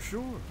promotion for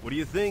sure. What do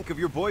you think of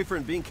your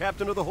boyfriend being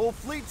captain of the whole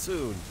fleet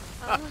soon?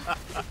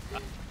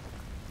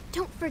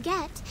 Don't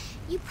forget,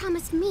 you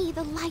promised me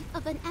the life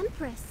of an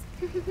empress.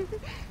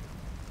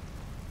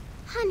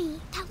 Honey,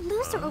 that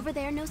loser over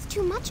there knows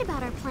too much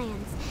about our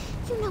plans.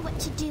 You know what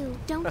to do,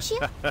 don't you?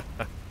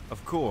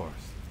 Of course.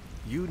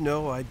 You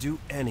know I'd do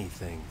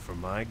anything for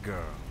my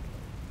girl.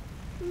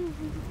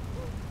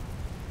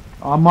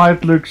 I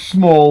might look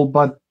small,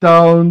 but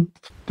don't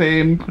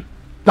tempt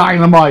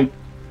dynamite.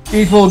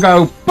 It will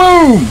go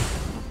boom!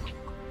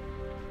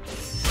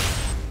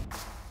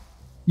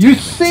 You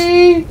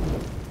see?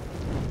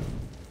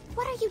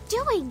 What are you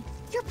doing?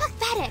 You're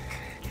pathetic.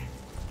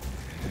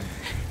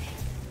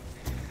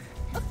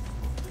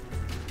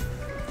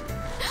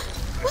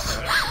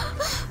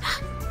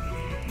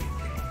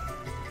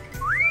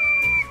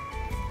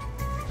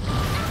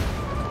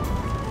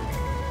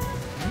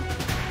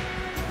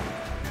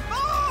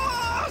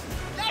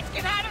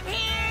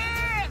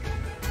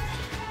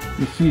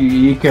 You see,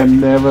 he can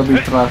never be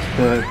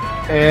trusted.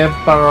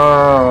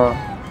 Ever.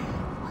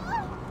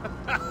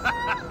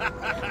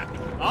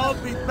 I'll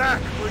be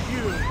back for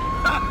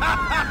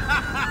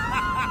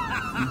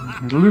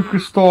you. Luke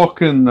is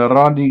talking,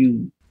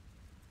 running.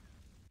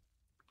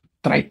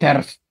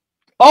 Traitors.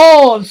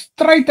 Oh, it's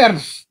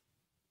traitors!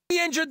 Be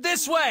injured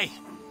this way!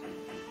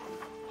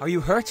 Are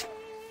you hurt?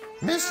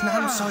 Miss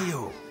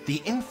Namsoyu,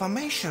 the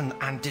information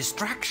and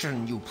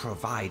distraction you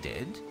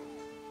provided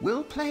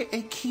will play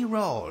a key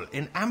role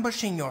in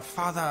ambushing your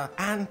father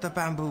and the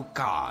Bamboo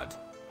Guard.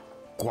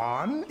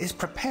 Guan is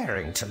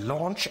preparing to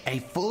launch a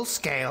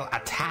full-scale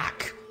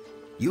attack.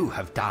 You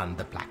have done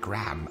the Black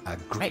Ram a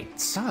great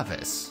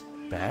service.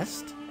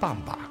 Best,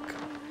 Bambak.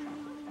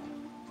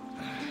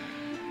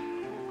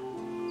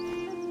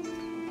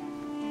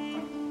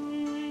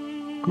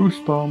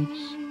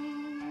 Goosebumps.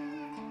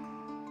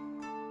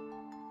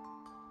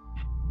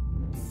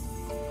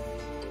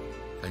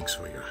 Thanks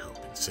for your help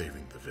in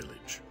saving the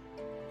village.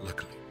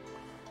 Luckily,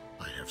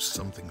 I have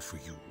something for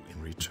you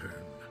in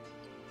return.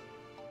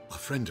 A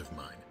friend of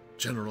mine,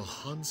 General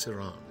Han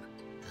Seran,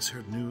 has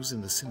heard news in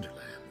the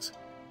Cinderlands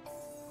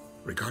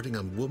regarding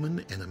a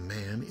woman and a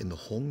man in the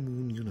Hong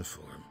Moon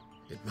uniform.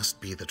 It must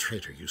be the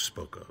traitor you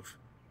spoke of.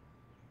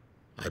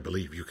 I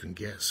believe you can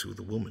guess who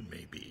the woman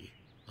may be.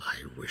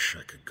 I wish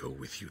I could go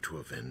with you to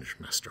avenge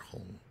Master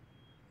Hong.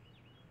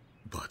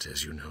 But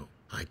as you know,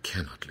 I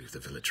cannot leave the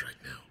village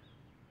right now.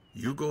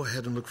 You go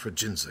ahead and look for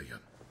Jin So-yun.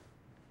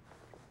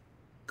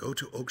 Go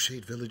to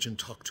Oakshade Village and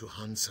talk to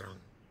Han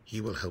Seran. He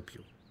will help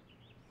you.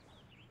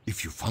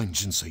 If you find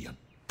Jin So-yun,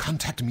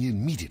 contact me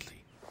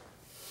immediately.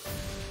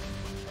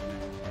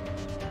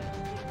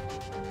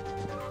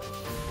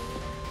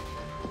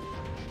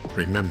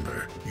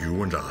 Remember,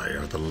 you and I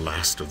are the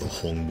last of the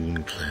Hong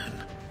Moon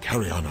clan.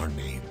 Carry on our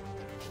name.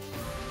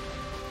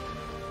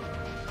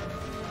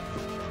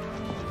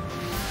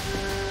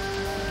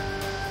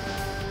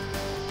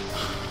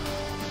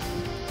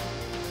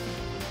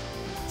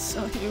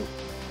 So you...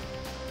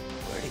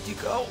 Where did you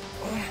go?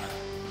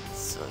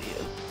 So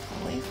you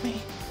believe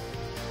me?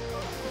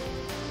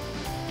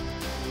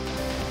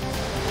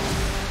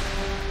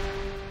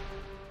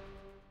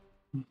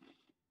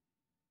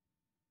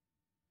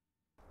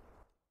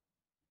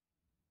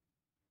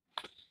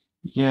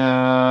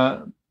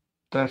 Yeah,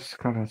 that's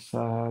kind of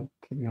sad,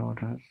 to be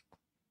honest.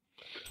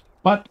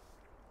 But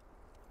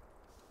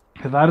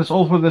that is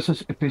all for this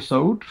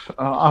episode.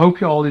 I hope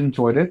you all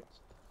enjoyed it.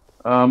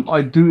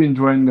 I do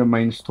enjoy the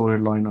main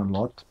storyline a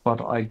lot,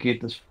 but I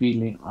get this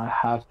feeling I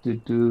have to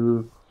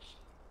do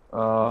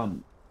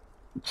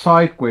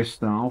side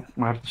quests now.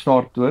 I have to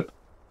start to it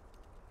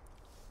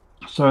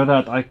so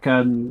that I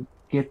can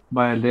get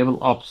my level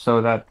up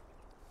so that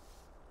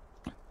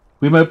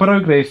we may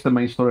progress the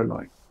main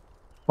storyline.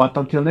 But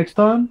until next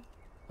time,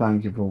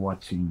 thank you for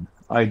watching.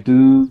 I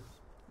do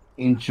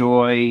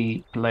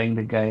enjoy playing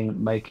the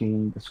game,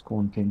 making this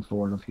content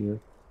for all of you.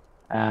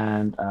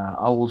 And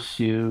I will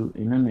see you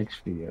in the next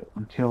video.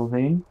 Until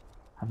then,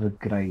 have a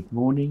great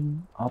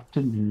morning,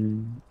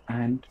 afternoon,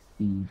 and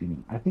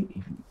evening. I think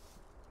evening.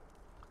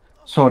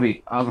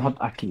 Sorry, I'm not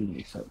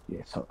actually, so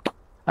yeah, so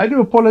I do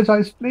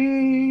apologize,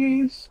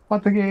 please.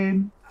 But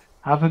again,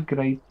 have a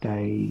great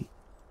day.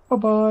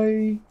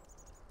 Bye-bye.